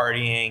go to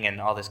partying and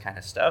all this kind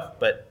of stuff,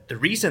 but the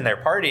reason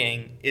they're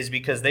partying is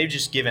because they've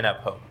just given up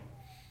hope.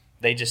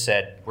 They just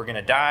said, we're going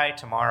to die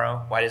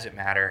tomorrow. Why does it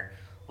matter?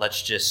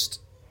 Let's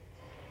just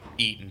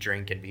eat and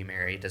drink and be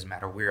merry. It doesn't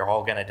matter. We're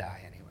all going to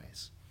die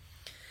anyways.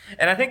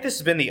 And I think this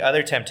has been the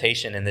other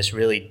temptation in this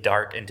really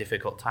dark and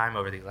difficult time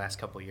over the last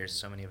couple of years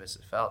so many of us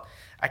have felt.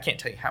 I can't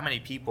tell you how many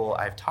people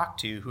I've talked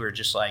to who are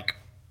just like,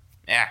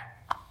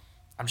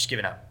 I'm just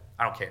giving up.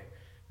 I don't care.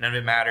 None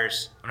of it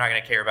matters. I'm not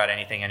going to care about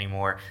anything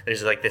anymore.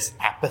 There's like this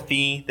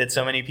apathy that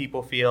so many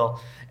people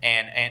feel,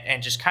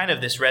 and just kind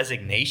of this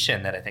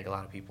resignation that I think a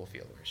lot of people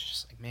feel, where it's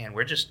just like, man,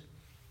 we're just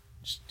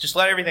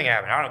let everything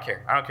happen. I don't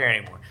care. I don't care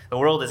anymore. The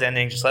world is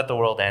ending. Just let the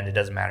world end. It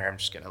doesn't matter. I'm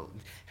just going to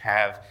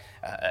have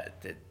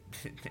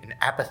an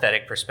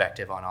apathetic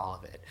perspective on all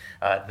of it.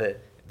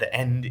 The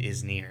end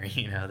is near.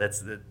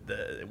 That's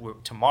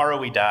tomorrow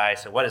we die,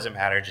 so what does it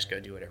matter? Just go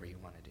do whatever you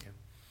want to do.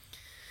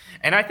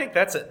 And I think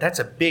that's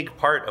a big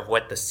part of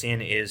what the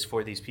sin is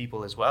for these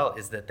people as well,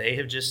 is that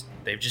they've just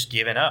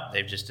given up.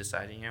 They've just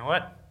decided, you know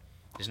what?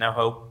 There's no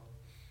hope.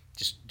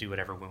 Just do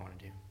whatever we want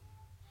to do.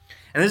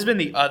 And this has been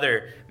the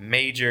other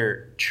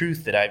major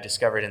truth that I've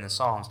discovered in the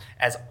Psalms.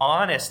 As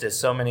honest as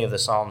so many of the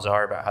Psalms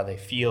are about how they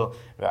feel,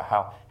 about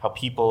how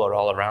people are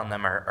all around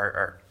them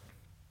are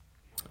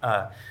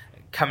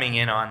coming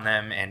in on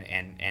them,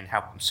 and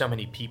how so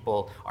many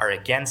people are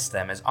against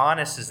them, as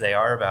honest as they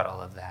are about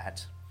all of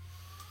that,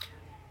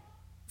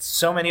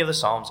 so many of the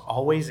Psalms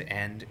always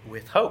end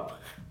with hope,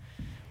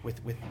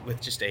 with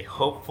just a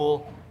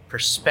hopeful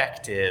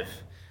perspective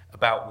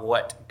about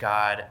what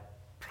God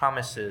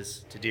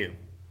promises to do.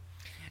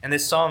 And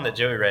this psalm that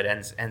Joey read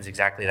ends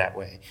exactly that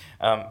way.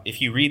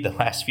 If you read the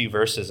last few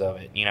verses of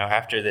it,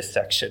 after this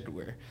section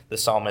where the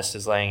psalmist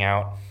is laying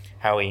out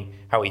how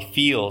he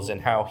feels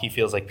and how he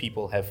feels like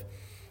people have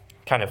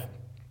kind of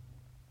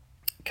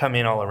come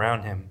in all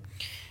around him,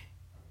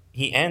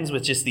 he ends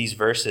with just these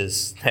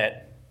verses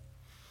that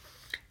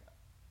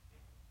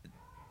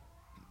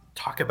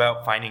talk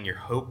about finding your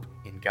hope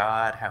in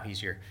God, how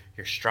he's your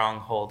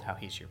stronghold, how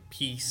he's your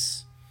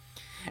peace.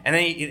 And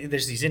then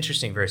there's these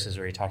interesting verses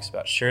where he talks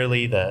about,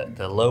 surely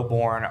the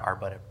lowborn are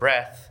but a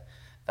breath,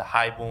 the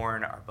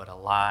highborn are but a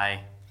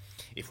lie.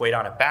 If weighed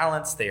on a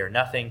balance, they are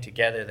nothing.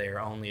 Together they are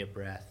only a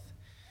breath.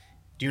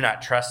 Do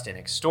not trust in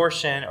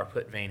extortion or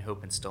put vain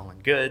hope in stolen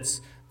goods.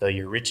 Though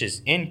your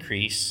riches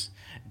increase,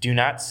 do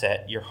not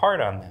set your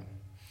heart on them.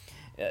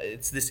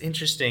 It's this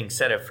interesting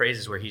set of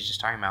phrases where he's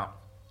just talking about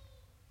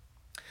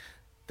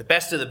the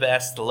best of the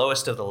best, the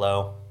lowest of the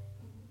low.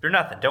 They're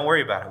nothing. Don't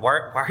worry about it.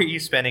 Why are you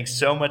spending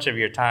so much of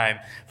your time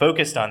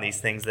focused on these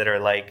things that are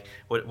like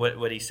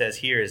what he says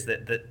here is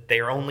that they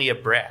are only a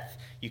breath.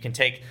 You can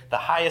take the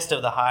highest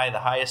of the high,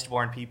 the highest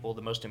born people,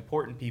 the most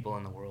important people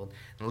in the world,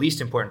 and the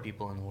least important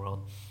people in the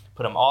world,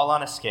 put them all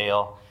on a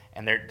scale,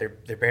 and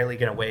they're barely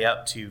going to weigh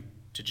up to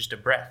just a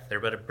breath. They're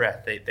but a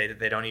breath.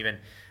 They don't even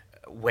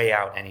weigh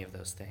out any of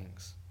those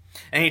things.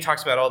 And he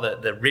talks about all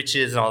the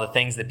riches and all the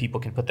things that people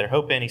can put their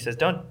hope in. He says,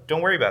 don't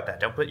worry about that.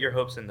 Don't put your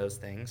hopes in those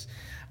things.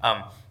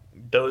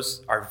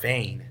 Those are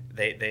vain.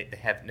 They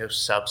have no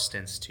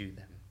substance to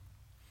them.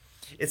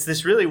 It's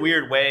this really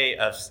weird way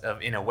of,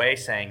 in a way,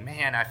 saying,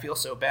 man, I feel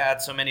so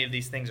bad. So many of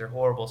these things are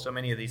horrible. So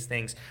many of these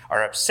things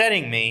are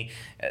upsetting me.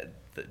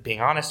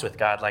 Being honest with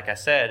God, like I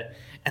said,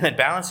 and then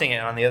balancing it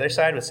on the other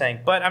side with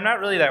saying, but I'm not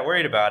really that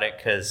worried about it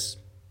because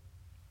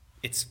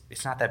it's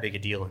not that big a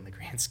deal in the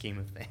grand scheme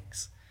of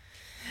things.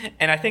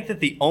 And I think that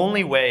the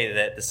only way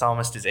that the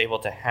psalmist is able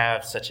to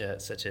have such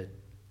a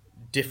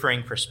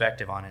differing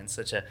perspective on it, and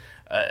such a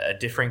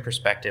differing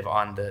perspective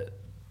on the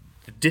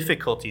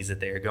difficulties that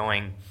they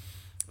are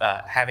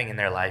having in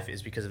their life,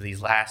 is because of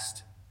these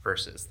last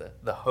verses,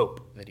 the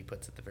hope that he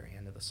puts at the very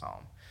end of the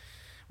psalm,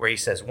 where he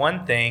says,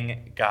 one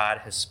thing God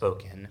has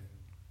spoken,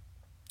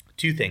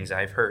 two things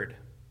I've heard.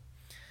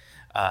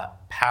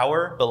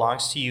 Power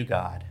belongs to you,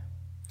 God,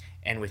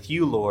 and with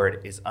you,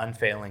 Lord, is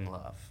unfailing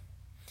love.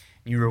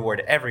 You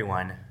reward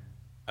everyone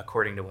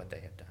according to what they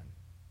have done.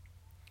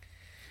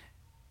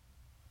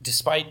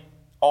 Despite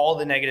all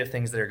the negative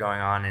things that are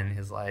going on in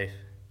his life,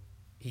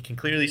 he can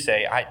clearly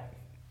say,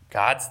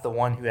 God's the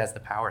one who has the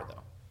power,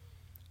 though.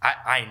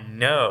 I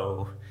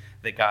know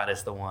that God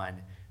is the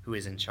one who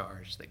is in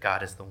charge, that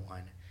God is the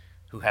one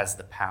who has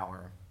the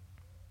power.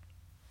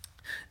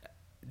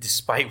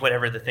 Despite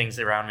whatever the things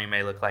around me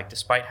may look like,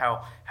 despite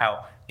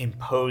how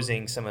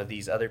imposing some of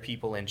these other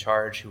people in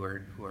charge who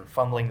are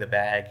fumbling the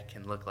bag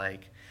can look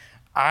like,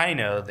 I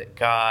know that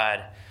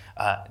God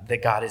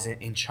is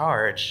in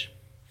charge,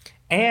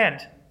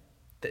 and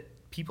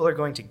that people are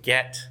going to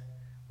get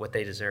what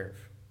they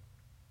deserve.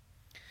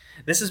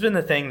 This has been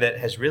the thing that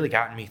has really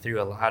gotten me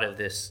through a lot of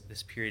this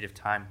period of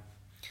time.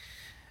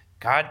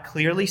 God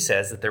clearly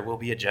says that there will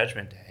be a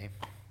judgment day,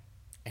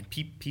 and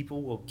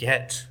people will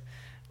get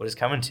what is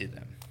coming to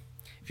them.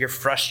 If you're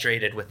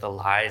frustrated with the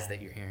lies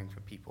that you're hearing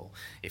from people,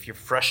 if you're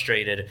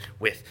frustrated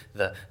with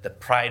the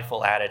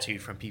prideful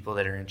attitude from people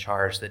that are in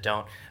charge, that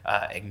don't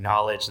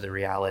acknowledge the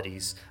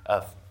realities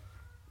of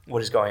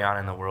what is going on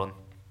in the world,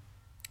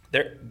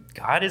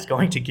 God is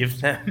going to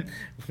give them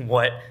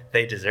what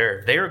they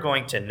deserve. They are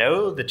going to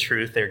know the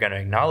truth, they're going to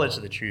acknowledge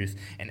the truth,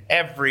 and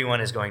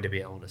everyone is going to be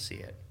able to see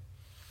it.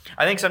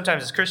 I think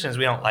sometimes as Christians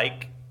we don't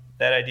like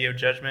that idea of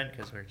judgment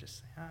because we're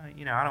just, I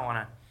don't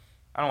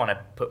want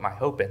to put my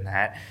hope in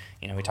that.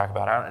 We talk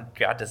about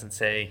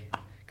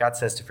God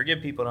says to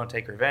forgive people, don't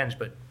take revenge.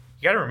 But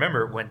you got to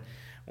remember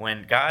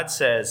when God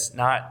says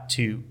not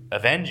to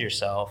avenge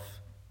yourself,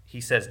 he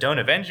says don't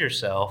avenge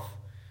yourself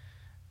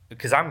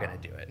because I'm going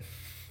to do it.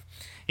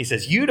 He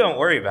says you don't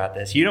worry about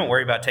this. You don't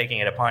worry about taking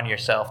it upon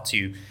yourself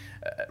to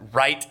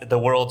right the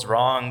world's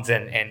wrongs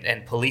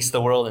and police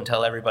the world and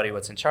tell everybody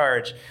what's in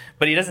charge.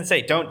 But he doesn't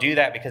say, don't do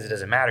that because it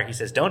doesn't matter. He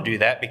says, don't do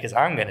that because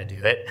I'm going to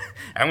do it.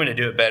 I'm going to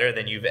do it better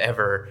than you've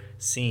ever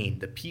seen.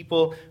 The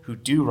people who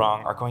do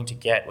wrong are going to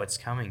get what's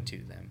coming to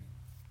them.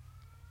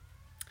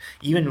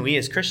 Even we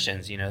as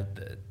Christians,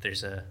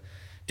 there's a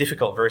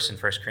difficult verse in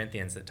 1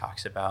 Corinthians that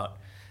talks about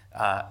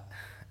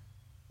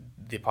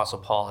the Apostle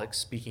Paul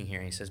speaking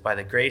here. He says, by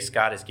the grace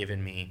God has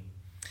given me,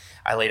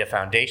 I laid a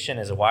foundation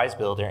as a wise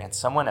builder, and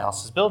someone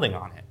else is building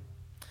on it.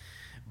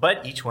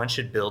 But each one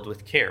should build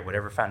with care.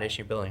 Whatever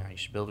foundation you're building on, you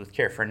should build with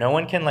care. For no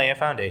one can lay a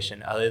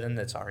foundation other than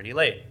that's already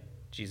laid,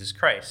 Jesus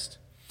Christ.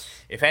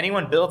 If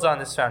anyone builds on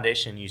this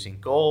foundation using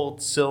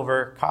gold,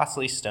 silver,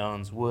 costly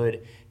stones,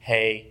 wood,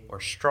 hay,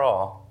 or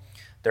straw,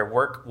 their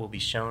work will be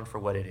shown for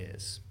what it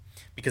is,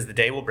 because the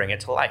day will bring it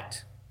to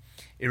light.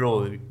 It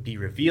will be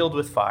revealed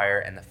with fire,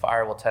 and the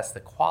fire will test the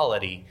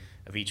quality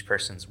of each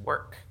person's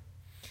work.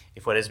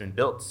 If what has been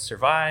built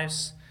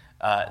survives,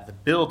 the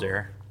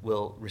builder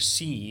will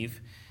receive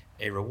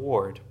a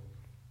reward.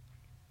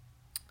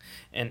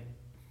 And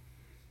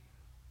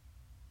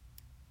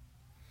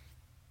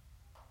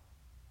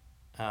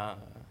the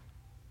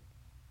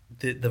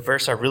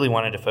verse I really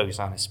wanted to focus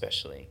on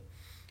especially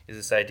is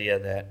this idea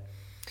that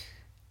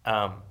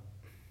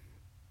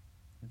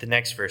the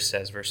next verse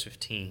says, verse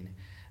 15,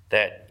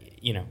 that,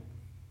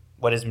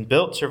 what has been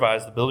built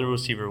survives, the builder will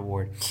receive a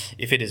reward.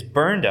 If it is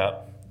burned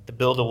up, the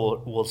builder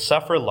will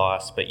suffer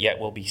loss, but yet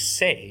will be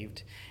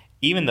saved,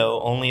 even though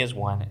only as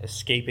one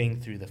escaping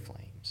through the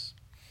flames.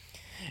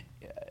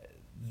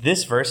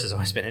 This verse has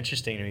always been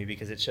interesting to me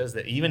because it shows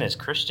that even as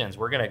Christians,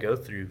 we're going to go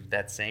through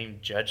that same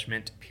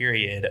judgment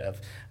period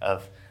of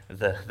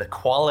the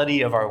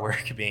quality of our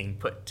work being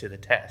put to the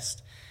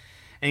test.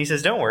 And he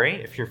says, don't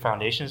worry, if your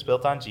foundation is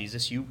built on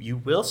Jesus, you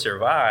will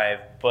survive,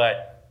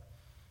 but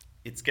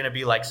it's going to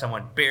be like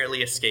someone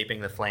barely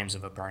escaping the flames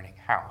of a burning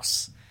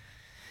house.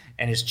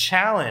 And his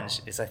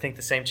challenge is, I think,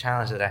 the same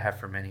challenge that I have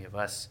for many of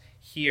us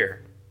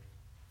here.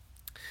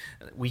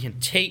 We can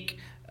take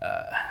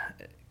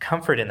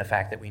comfort in the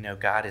fact that we know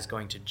God is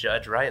going to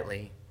judge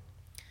rightly,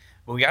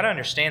 but we got to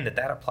understand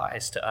that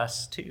applies to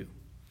us too.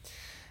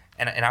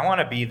 And I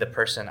want to be the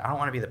person, I don't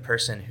want to be the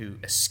person who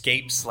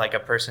escapes like a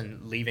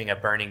person leaving a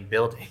burning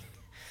building.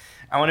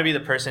 I want to be the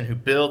person who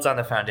builds on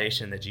the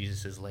foundation that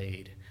Jesus has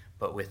laid,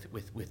 but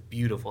with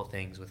beautiful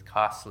things, with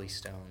costly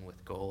stone,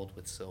 with gold,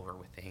 with silver,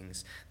 with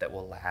things that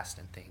will last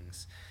and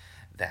things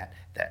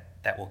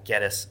that will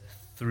get us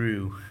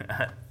through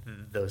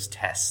those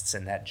tests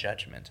and that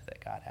judgment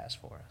that God has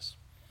for us.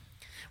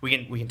 We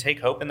can take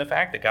hope in the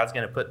fact that God's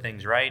going to put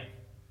things right,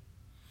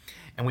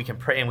 and we can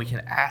pray and we can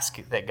ask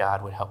that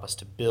God would help us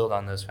to build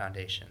on those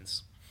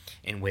foundations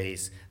in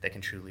ways that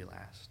can truly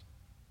last.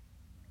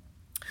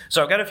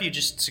 So I've got a few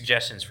just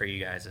suggestions for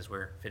you guys as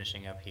we're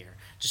finishing up here.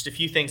 Just a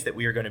few things that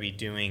we are going to be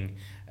doing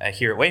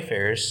here at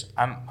Wayfarers.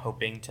 I'm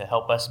hoping to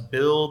help us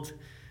build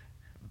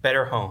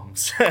better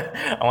homes.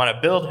 I want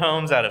to build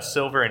homes out of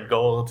silver and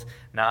gold,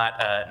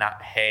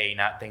 not hay,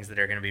 not things that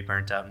are going to be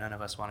burnt up. None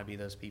of us want to be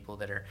those people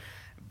that are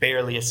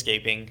barely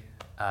escaping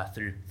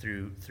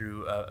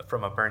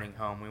from a burning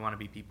home. We want to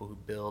be people who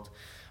build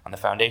on the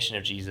foundation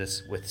of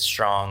Jesus with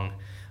strong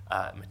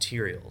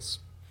materials.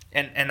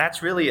 And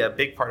that's really a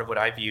big part of what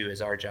I view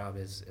as our job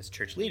as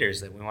church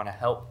leaders, that we want to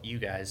help you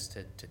guys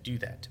to do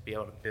that, to be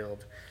able to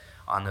build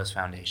on those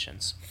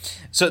foundations.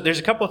 So there's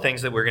a couple of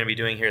things that we're going to be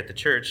doing here at the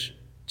church,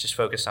 just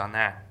focus on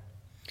that.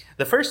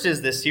 The first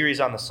is this series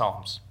on the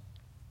Psalms.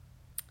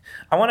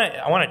 I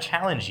want to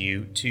challenge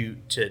you to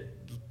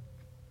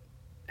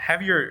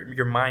have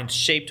your mind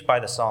shaped by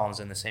the Psalms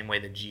in the same way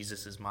that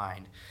Jesus'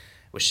 mind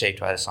was shaped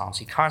by the Psalms.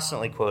 He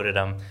constantly quoted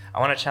them. I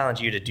want to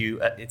challenge you to do,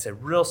 it's a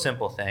real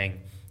simple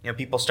thing.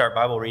 People start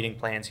Bible reading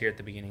plans here at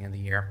the beginning of the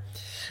year.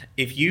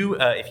 If you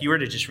were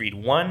to just read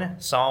one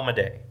psalm a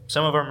day,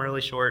 some of them are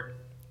really short,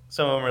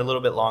 some of them are a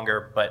little bit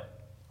longer,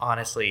 but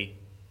honestly,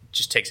 it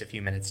just takes a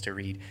few minutes to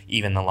read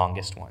even the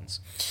longest ones.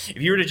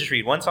 If you were to just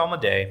read one psalm a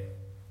day,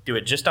 do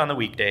it just on the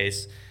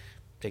weekdays,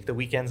 take the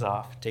weekends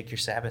off, take your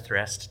Sabbath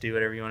rest, do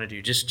whatever you want to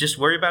do. Just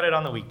worry about it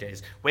on the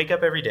weekdays. Wake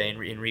up every day and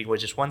read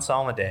just one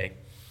psalm a day.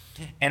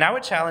 And I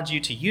would challenge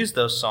you to use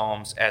those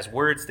psalms as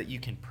words that you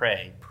can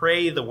pray.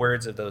 Pray the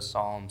words of those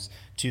psalms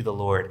to the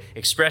Lord.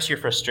 Express your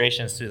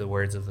frustrations through the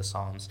words of the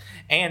psalms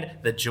and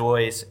the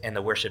joys and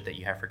the worship that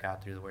you have for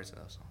God through the words of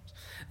those psalms.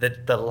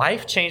 The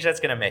life change that's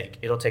going to make,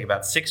 it'll take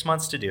about 6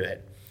 months to do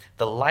it.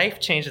 The life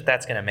change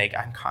that's going to make,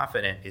 I'm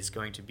confident, is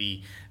going to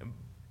be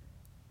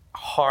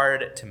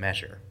hard to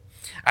measure.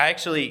 I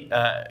actually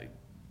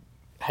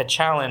had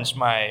challenged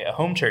my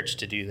home church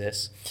to do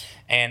this.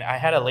 And I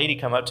had a lady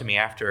come up to me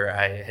after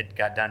I had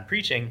got done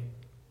preaching,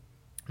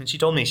 and she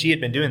told me she had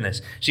been doing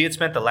this. She had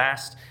spent the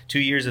last 2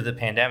 years of the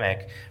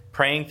pandemic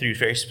praying through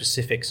very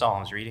specific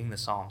psalms, reading the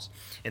psalms.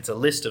 It's a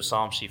list of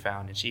psalms she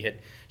found, and she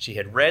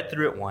had read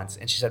through it once,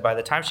 and she said by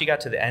the time she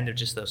got to the end of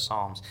just those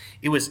psalms,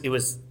 it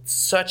was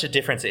such a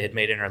difference it had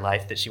made in her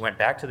life that she went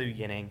back to the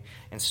beginning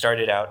and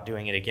started out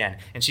doing it again.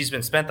 And she's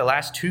been spent the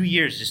last 2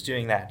 years just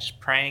doing that, just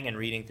praying and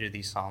reading through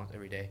these psalms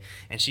every day.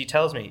 And she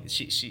tells me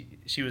she's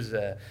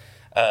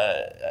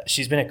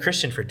been a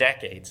Christian for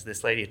decades.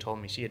 This lady had told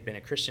me she had been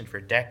a Christian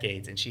for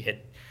decades, and she had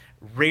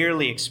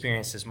rarely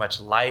experienced as much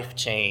life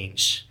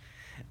change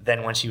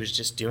than when she was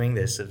just doing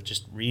this, of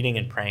just reading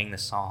and praying the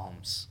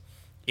Psalms.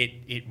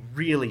 It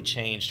really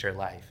changed her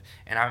life.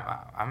 And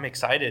I'm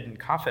excited and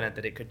confident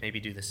that it could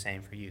maybe do the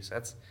same for you. So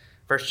that's the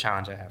first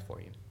challenge I have for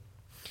you.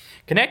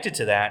 Connected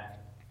to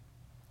that,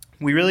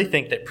 we really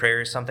think that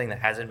prayer is something that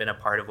hasn't been a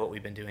part of what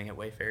we've been doing at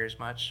Wayfair as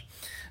much.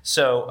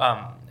 So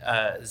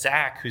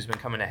Zach, who's been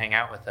coming to hang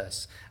out with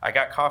us, I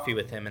got coffee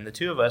with him, and the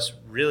two of us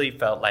really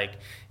felt like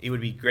it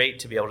would be great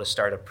to be able to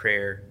start a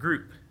prayer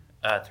group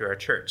through our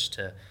church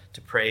to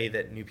pray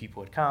that new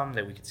people would come,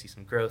 that we could see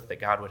some growth, that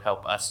God would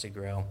help us to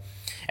grow,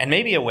 and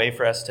maybe a way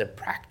for us to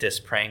practice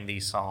praying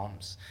these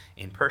psalms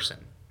in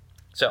person.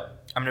 So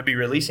I'm going to be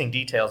releasing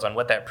details on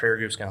what that prayer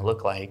group is going to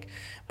look like,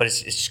 but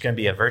it's just going to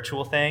be a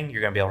virtual thing.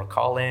 You're going to be able to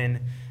call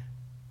in,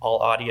 all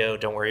audio.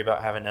 Don't worry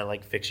about having to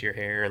fix your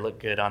hair or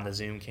look good on the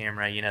Zoom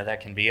camera. that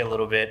can be a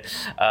little bit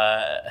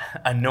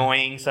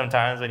annoying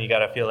sometimes when you got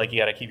to feel like you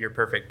got to keep your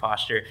perfect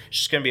posture. It's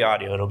just going to be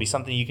audio. It'll be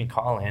something you can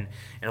call in, and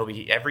it'll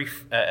be every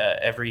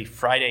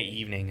Friday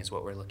evening is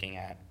what we're looking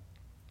at.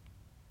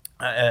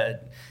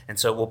 And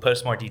so we'll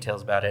post more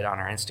details about it on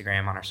our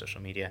Instagram, on our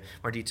social media,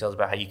 more details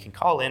about how you can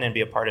call in and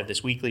be a part of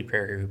this weekly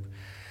prayer group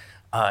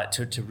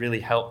to really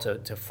help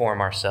to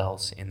form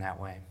ourselves in that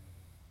way.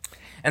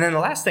 And then the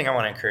last thing I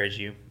want to encourage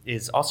you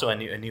is also a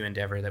new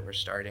endeavor that we're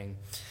starting,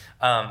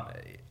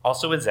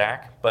 also with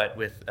Zach, but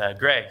with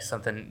Greg,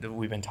 something that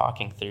we've been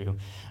talking through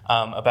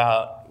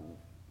about.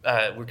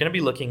 We're going to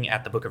be looking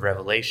at the book of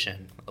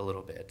Revelation a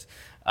little bit.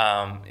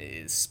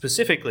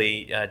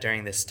 Specifically,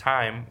 during this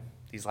time,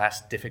 these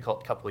last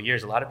difficult couple of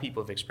years, a lot of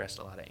people have expressed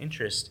a lot of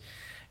interest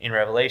in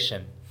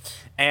Revelation.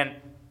 And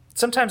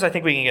sometimes I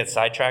think we can get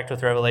sidetracked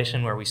with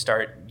Revelation, where we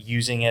start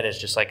using it as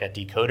just like a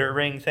decoder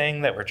ring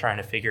thing that we're trying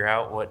to figure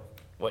out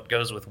what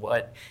goes with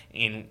what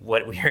in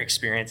what we are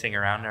experiencing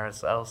around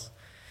ourselves.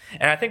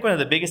 And I think one of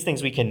the biggest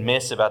things we can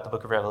miss about the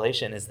book of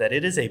Revelation is that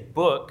it is a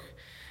book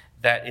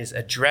that is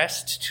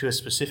addressed to a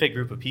specific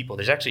group of people.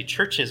 There's actually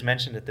churches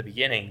mentioned at the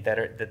beginning that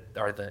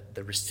are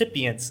the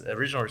recipients,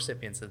 original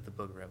recipients of the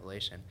book of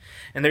Revelation.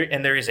 And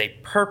there is a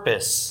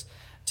purpose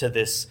to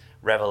this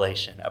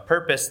revelation, a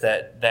purpose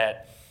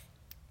that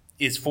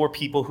is for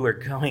people who are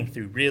going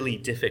through really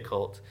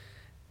difficult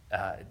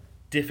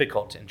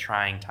and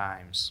trying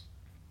times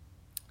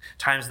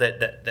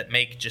that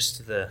make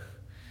just the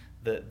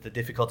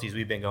difficulties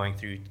we've been going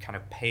through kind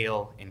of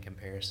pale in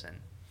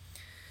comparison.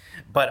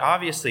 But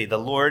obviously, the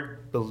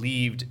Lord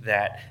believed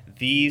that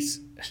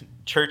these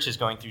churches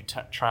going through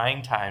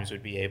trying times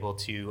would be able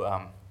to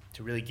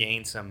really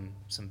gain some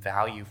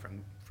value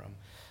from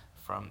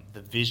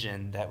the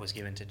vision that was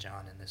given to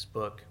John in this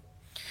book.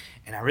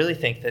 And I really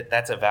think that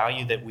that's a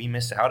value that we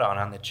miss out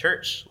on the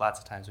church. Lots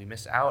of times we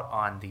miss out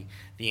on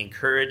the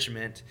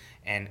encouragement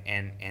and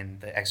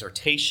the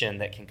exhortation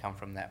that can come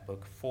from that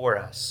book for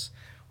us,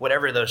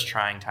 whatever those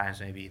trying times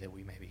may be that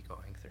we may be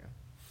going through.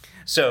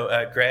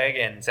 So Greg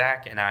and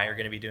Zach and I are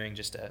going to be doing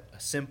just a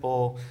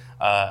simple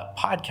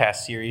podcast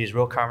series,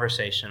 real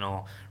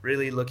conversational,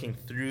 really looking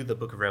through the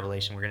book of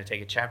Revelation. We're going to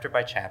take it chapter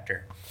by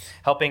chapter,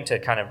 helping to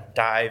kind of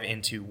dive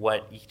into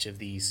what each of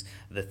the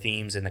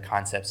themes and the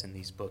concepts in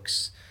these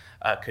books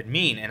could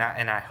mean. And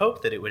I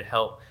hope that it would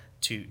help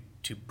to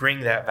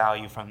bring that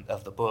value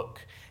of the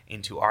book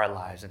into our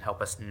lives and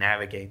help us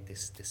navigate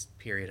this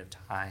period of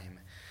time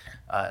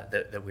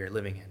that we're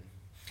living in.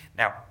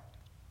 Now,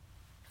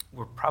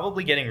 we're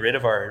probably getting rid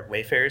of our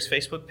Wayfarers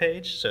Facebook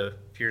page. So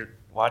if you're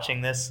watching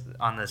this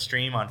on the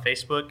stream on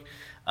Facebook,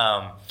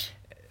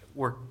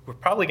 we're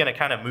probably going to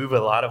kind of move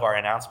a lot of our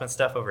announcement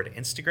stuff over to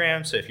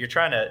Instagram. So if you're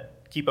trying to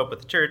keep up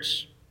with the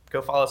church,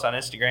 go follow us on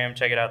Instagram,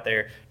 check it out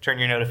there, turn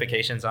your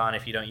notifications on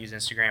if you don't use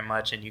Instagram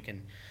much, and you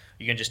can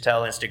just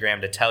tell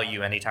Instagram to tell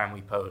you anytime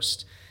we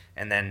post,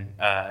 and then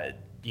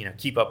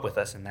keep up with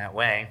us in that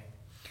way.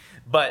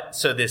 But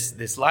so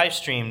this live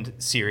streamed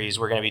series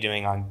we're going to be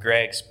doing on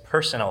Greg's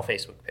personal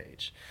Facebook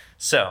page.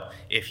 So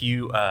if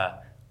you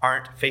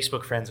aren't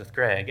Facebook friends with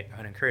Greg, I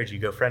would encourage you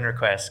to go friend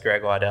request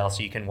Greg Waddell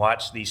so you can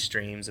watch these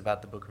streams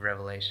about the book of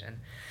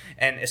Revelation.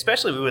 And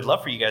especially we would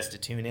love for you guys to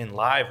tune in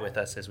live with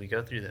us as we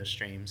go through those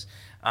streams,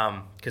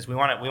 because we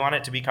want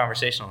it to be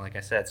conversational, like I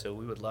said. So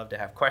we would love to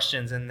have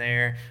questions in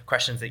there,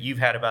 questions that you've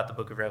had about the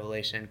book of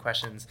Revelation,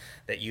 questions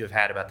that you have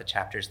had about the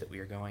chapters that we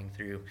are going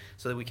through,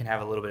 so that we can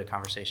have a little bit of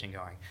conversation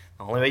going.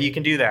 The only way you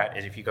can do that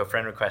is if you go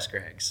friend request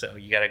Greg. So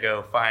you got to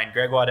go find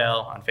Greg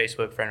Waddell on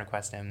Facebook, friend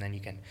request him, then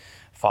you can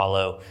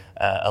follow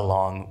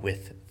along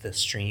with the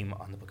stream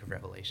on the book of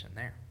Revelation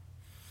there.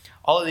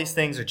 All of these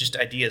things are just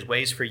ideas,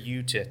 ways for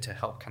you to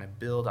help kind of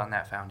build on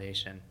that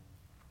foundation.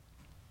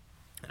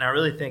 And I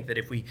really think that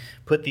if we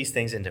put these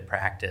things into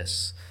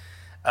practice,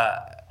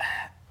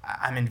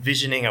 I'm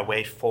envisioning a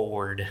way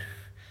forward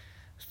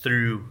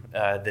through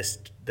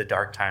the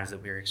dark times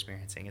that we're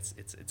experiencing.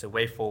 It's a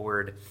way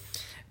forward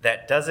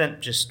that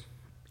doesn't just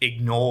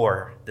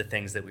ignore the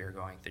things that we are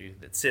going through,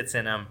 that sits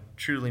in them,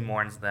 truly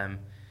mourns them,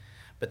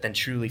 but then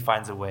truly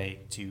finds a way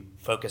to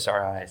focus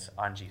our eyes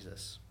on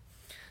Jesus.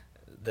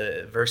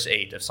 The verse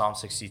 8 of Psalm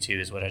 62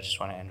 is what I just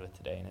want to end with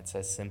today, and it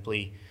says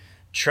simply,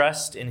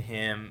 "Trust in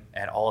him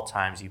at all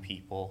times, you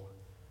people.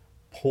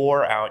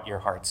 Pour out your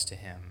hearts to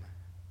him,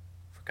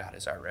 for God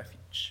is our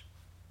refuge."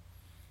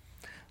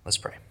 Let's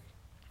pray.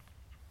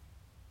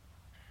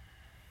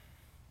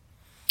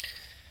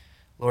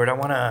 Lord, I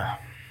want to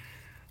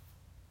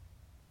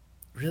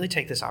really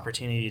take this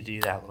opportunity to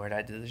do that, Lord.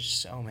 There's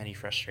so many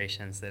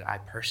frustrations that I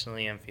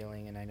personally am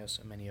feeling, and I know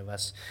so many of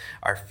us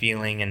are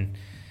feeling, and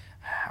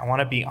I want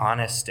to be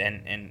honest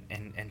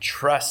and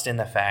trust in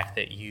the fact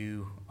that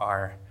you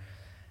are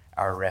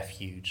our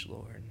refuge,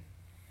 Lord.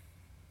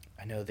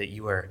 I know that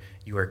you are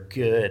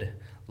good,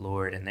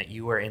 Lord, and that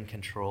you are in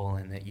control,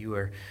 and that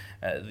you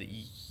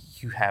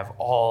have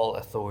all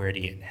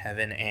authority in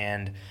heaven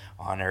and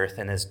on earth.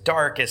 And as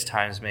dark as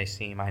times may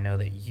seem, I know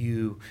that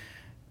you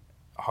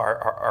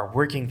are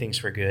working things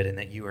for good, and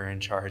that you are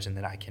in charge, and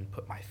that I can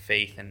put my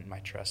faith and my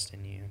trust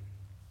in you.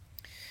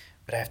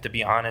 But I have to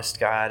be honest,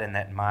 God, and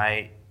that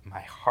my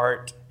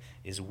heart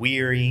is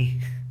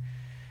weary.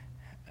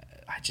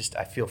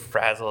 I feel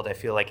frazzled. I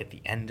feel like at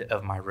the end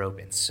of my rope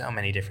in so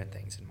many different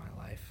things in my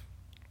life.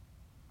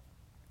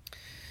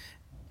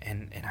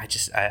 And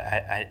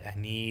I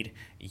need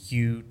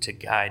you to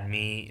guide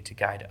me, to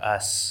guide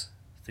us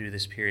through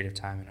this period of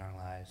time in our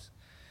lives.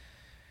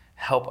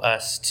 Help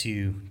us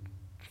to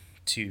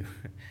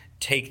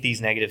take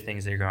these negative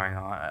things that are going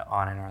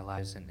on in our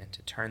lives and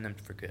to turn them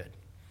for good.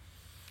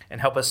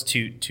 And help us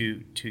to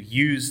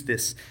use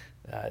this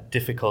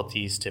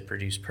difficulties to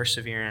produce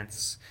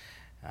perseverance,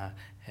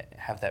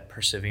 have that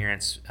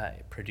perseverance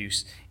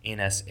produce in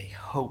us a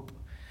hope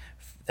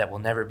that will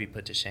never be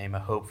put to shame, a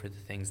hope for the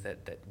things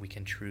that we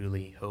can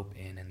truly hope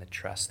in, and the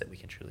trust that we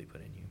can truly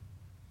put in you.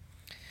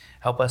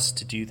 Help us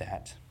to do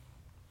that.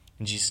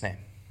 In Jesus' name,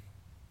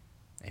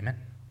 amen.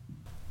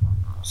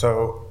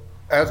 So,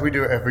 as we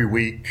do every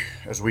week,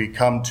 as we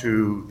come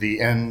to the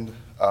end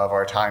of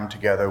our time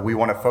together, we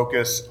want to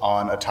focus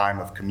on a time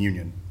of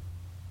communion.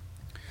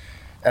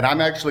 And I'm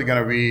actually going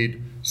to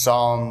read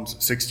Psalms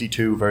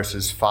 62,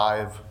 verses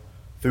 5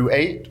 through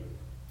 8.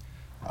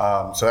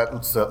 So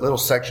that's the little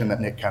section that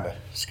Nick kind of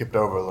skipped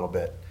over a little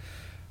bit.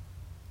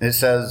 It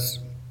says,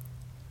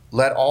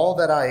 "Let all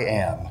that I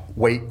am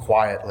wait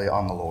quietly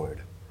on the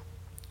Lord,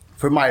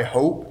 for my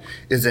hope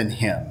is in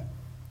him.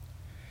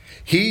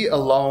 He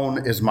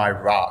alone is my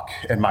rock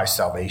and my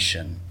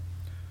salvation,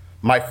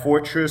 my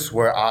fortress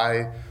where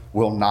I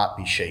will not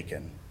be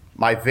shaken.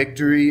 My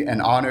victory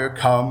and honor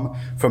come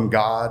from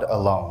God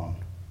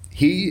alone.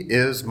 He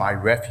is my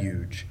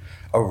refuge,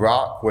 a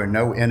rock where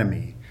no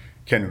enemy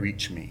can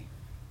reach me.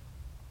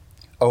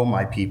 O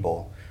my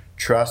people,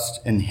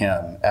 trust in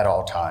him at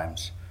all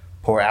times.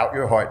 Pour out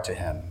your heart to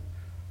him,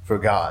 for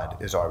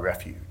God is our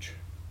refuge."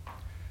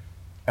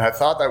 And I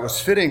thought that was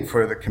fitting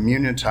for the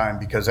communion time,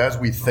 because as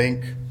we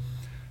think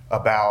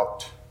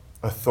about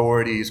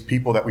authorities,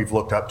 people that we've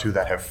looked up to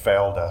that have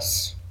failed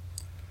us,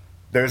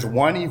 there's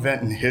one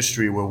event in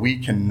history where we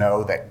can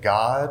know that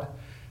God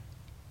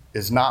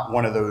is not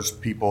one of those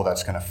people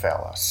that's going to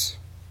fail us.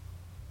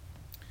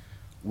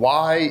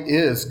 Why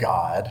is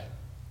God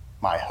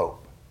my hope?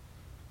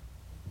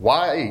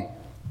 Why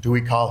do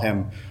we call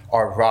him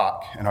our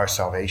rock and our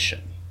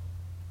salvation?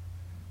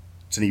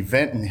 It's an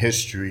event in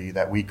history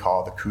that we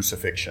call the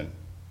crucifixion,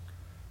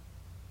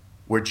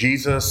 where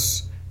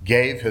Jesus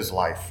gave his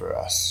life for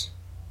us.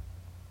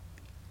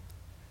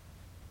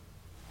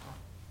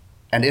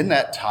 And in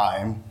that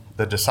time,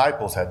 the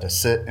disciples had to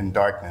sit in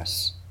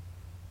darkness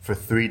for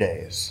 3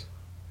 days,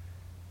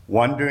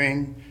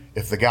 wondering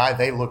if the guy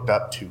they looked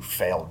up to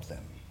failed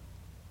them.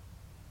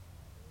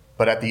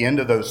 But at the end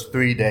of those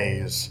 3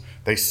 days,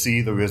 they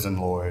see the risen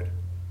Lord,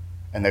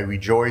 and they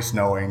rejoice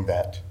knowing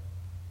that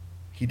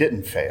he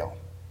didn't fail,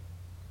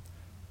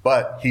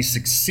 but he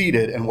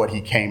succeeded in what he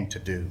came to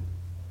do.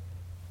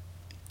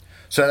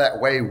 So that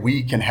way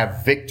we can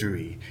have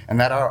victory, and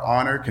that our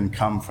honor can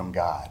come from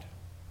God.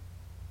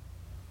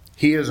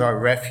 He is our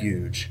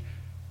refuge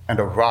and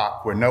a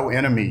rock where no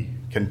enemy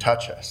can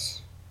touch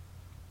us,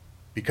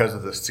 because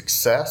of the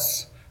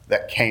success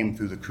that came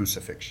through the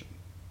crucifixion.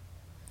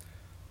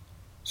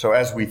 So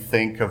as we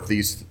think of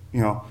these,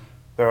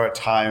 there are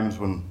times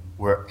when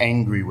we're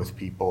angry with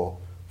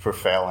people for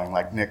failing,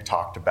 like Nick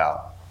talked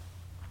about.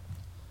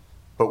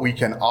 But we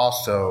can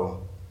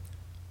also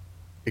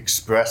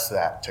express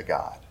that to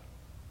God.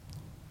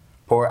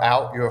 Pour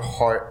out your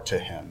heart to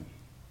him.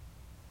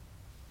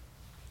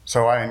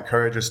 So I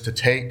encourage us to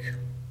take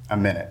a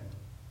minute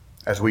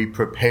as we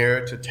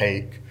prepare to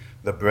take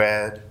the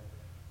bread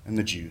and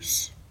the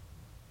juice.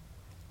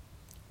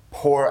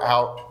 Pour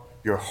out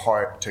your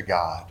heart to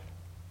God,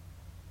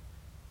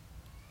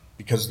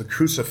 because the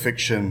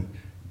crucifixion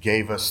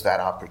gave us that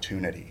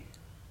opportunity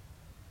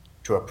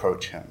to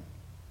approach him.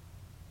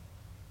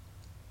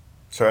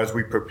 So as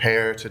we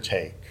prepare to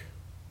take,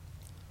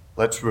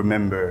 let's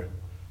remember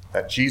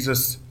that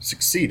Jesus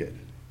succeeded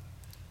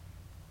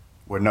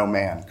where no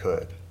man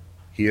could.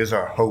 He is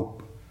our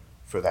hope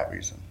for that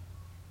reason.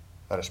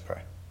 Let us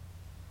pray.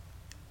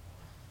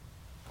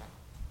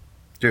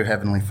 Dear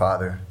Heavenly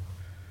Father,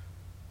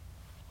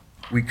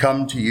 we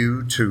come to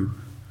you to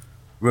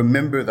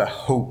remember the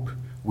hope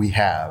we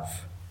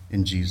have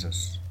in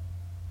Jesus.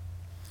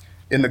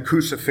 In the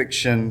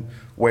crucifixion,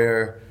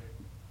 where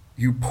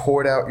you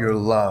poured out your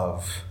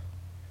love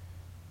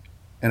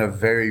in a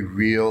very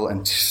real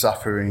and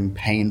suffering,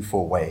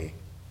 painful way.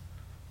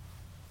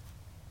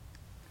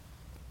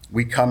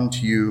 We come to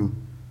you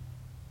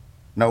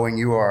knowing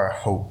you are our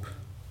hope,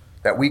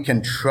 that we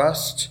can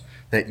trust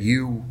that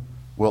you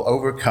will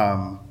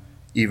overcome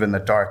even the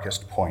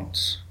darkest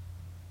points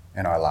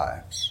in our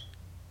lives.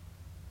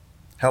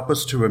 Help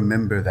us to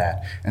remember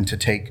that and to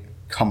take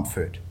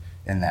comfort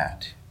in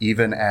that,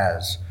 even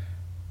as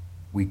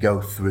we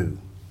go through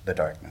the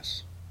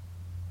darkness.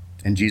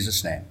 In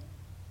Jesus' name,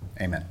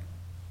 amen.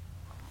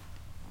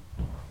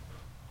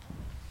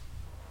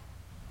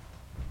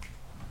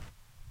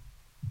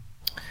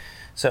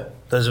 So,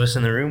 those of us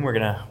in the room, we're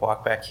going to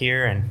walk back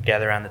here and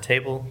gather around the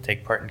table,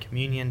 take part in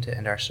communion to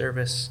end our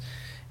service.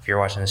 If you're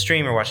watching the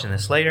stream or watching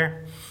this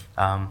later,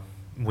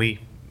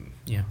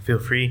 feel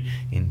free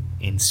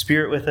in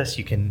spirit with us.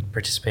 You can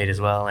participate as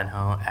well at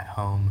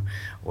home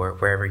or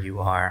wherever you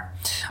are.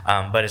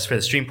 But as for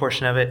the stream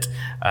portion of it,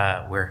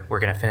 we're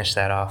going to finish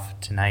that off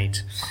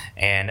tonight,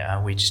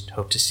 and we just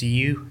hope to see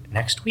you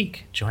next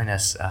week. Join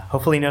us.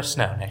 Hopefully, no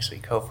snow next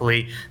week.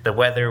 Hopefully, the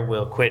weather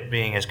will quit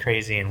being as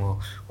crazy, and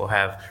we'll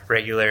have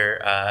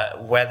regular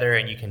weather,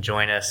 and you can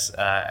join us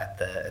at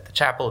the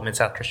chapel of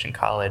Mid-South Christian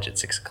College at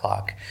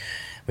 6:00.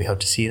 We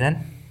hope to see you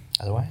then.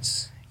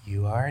 Otherwise,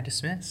 you are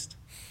dismissed.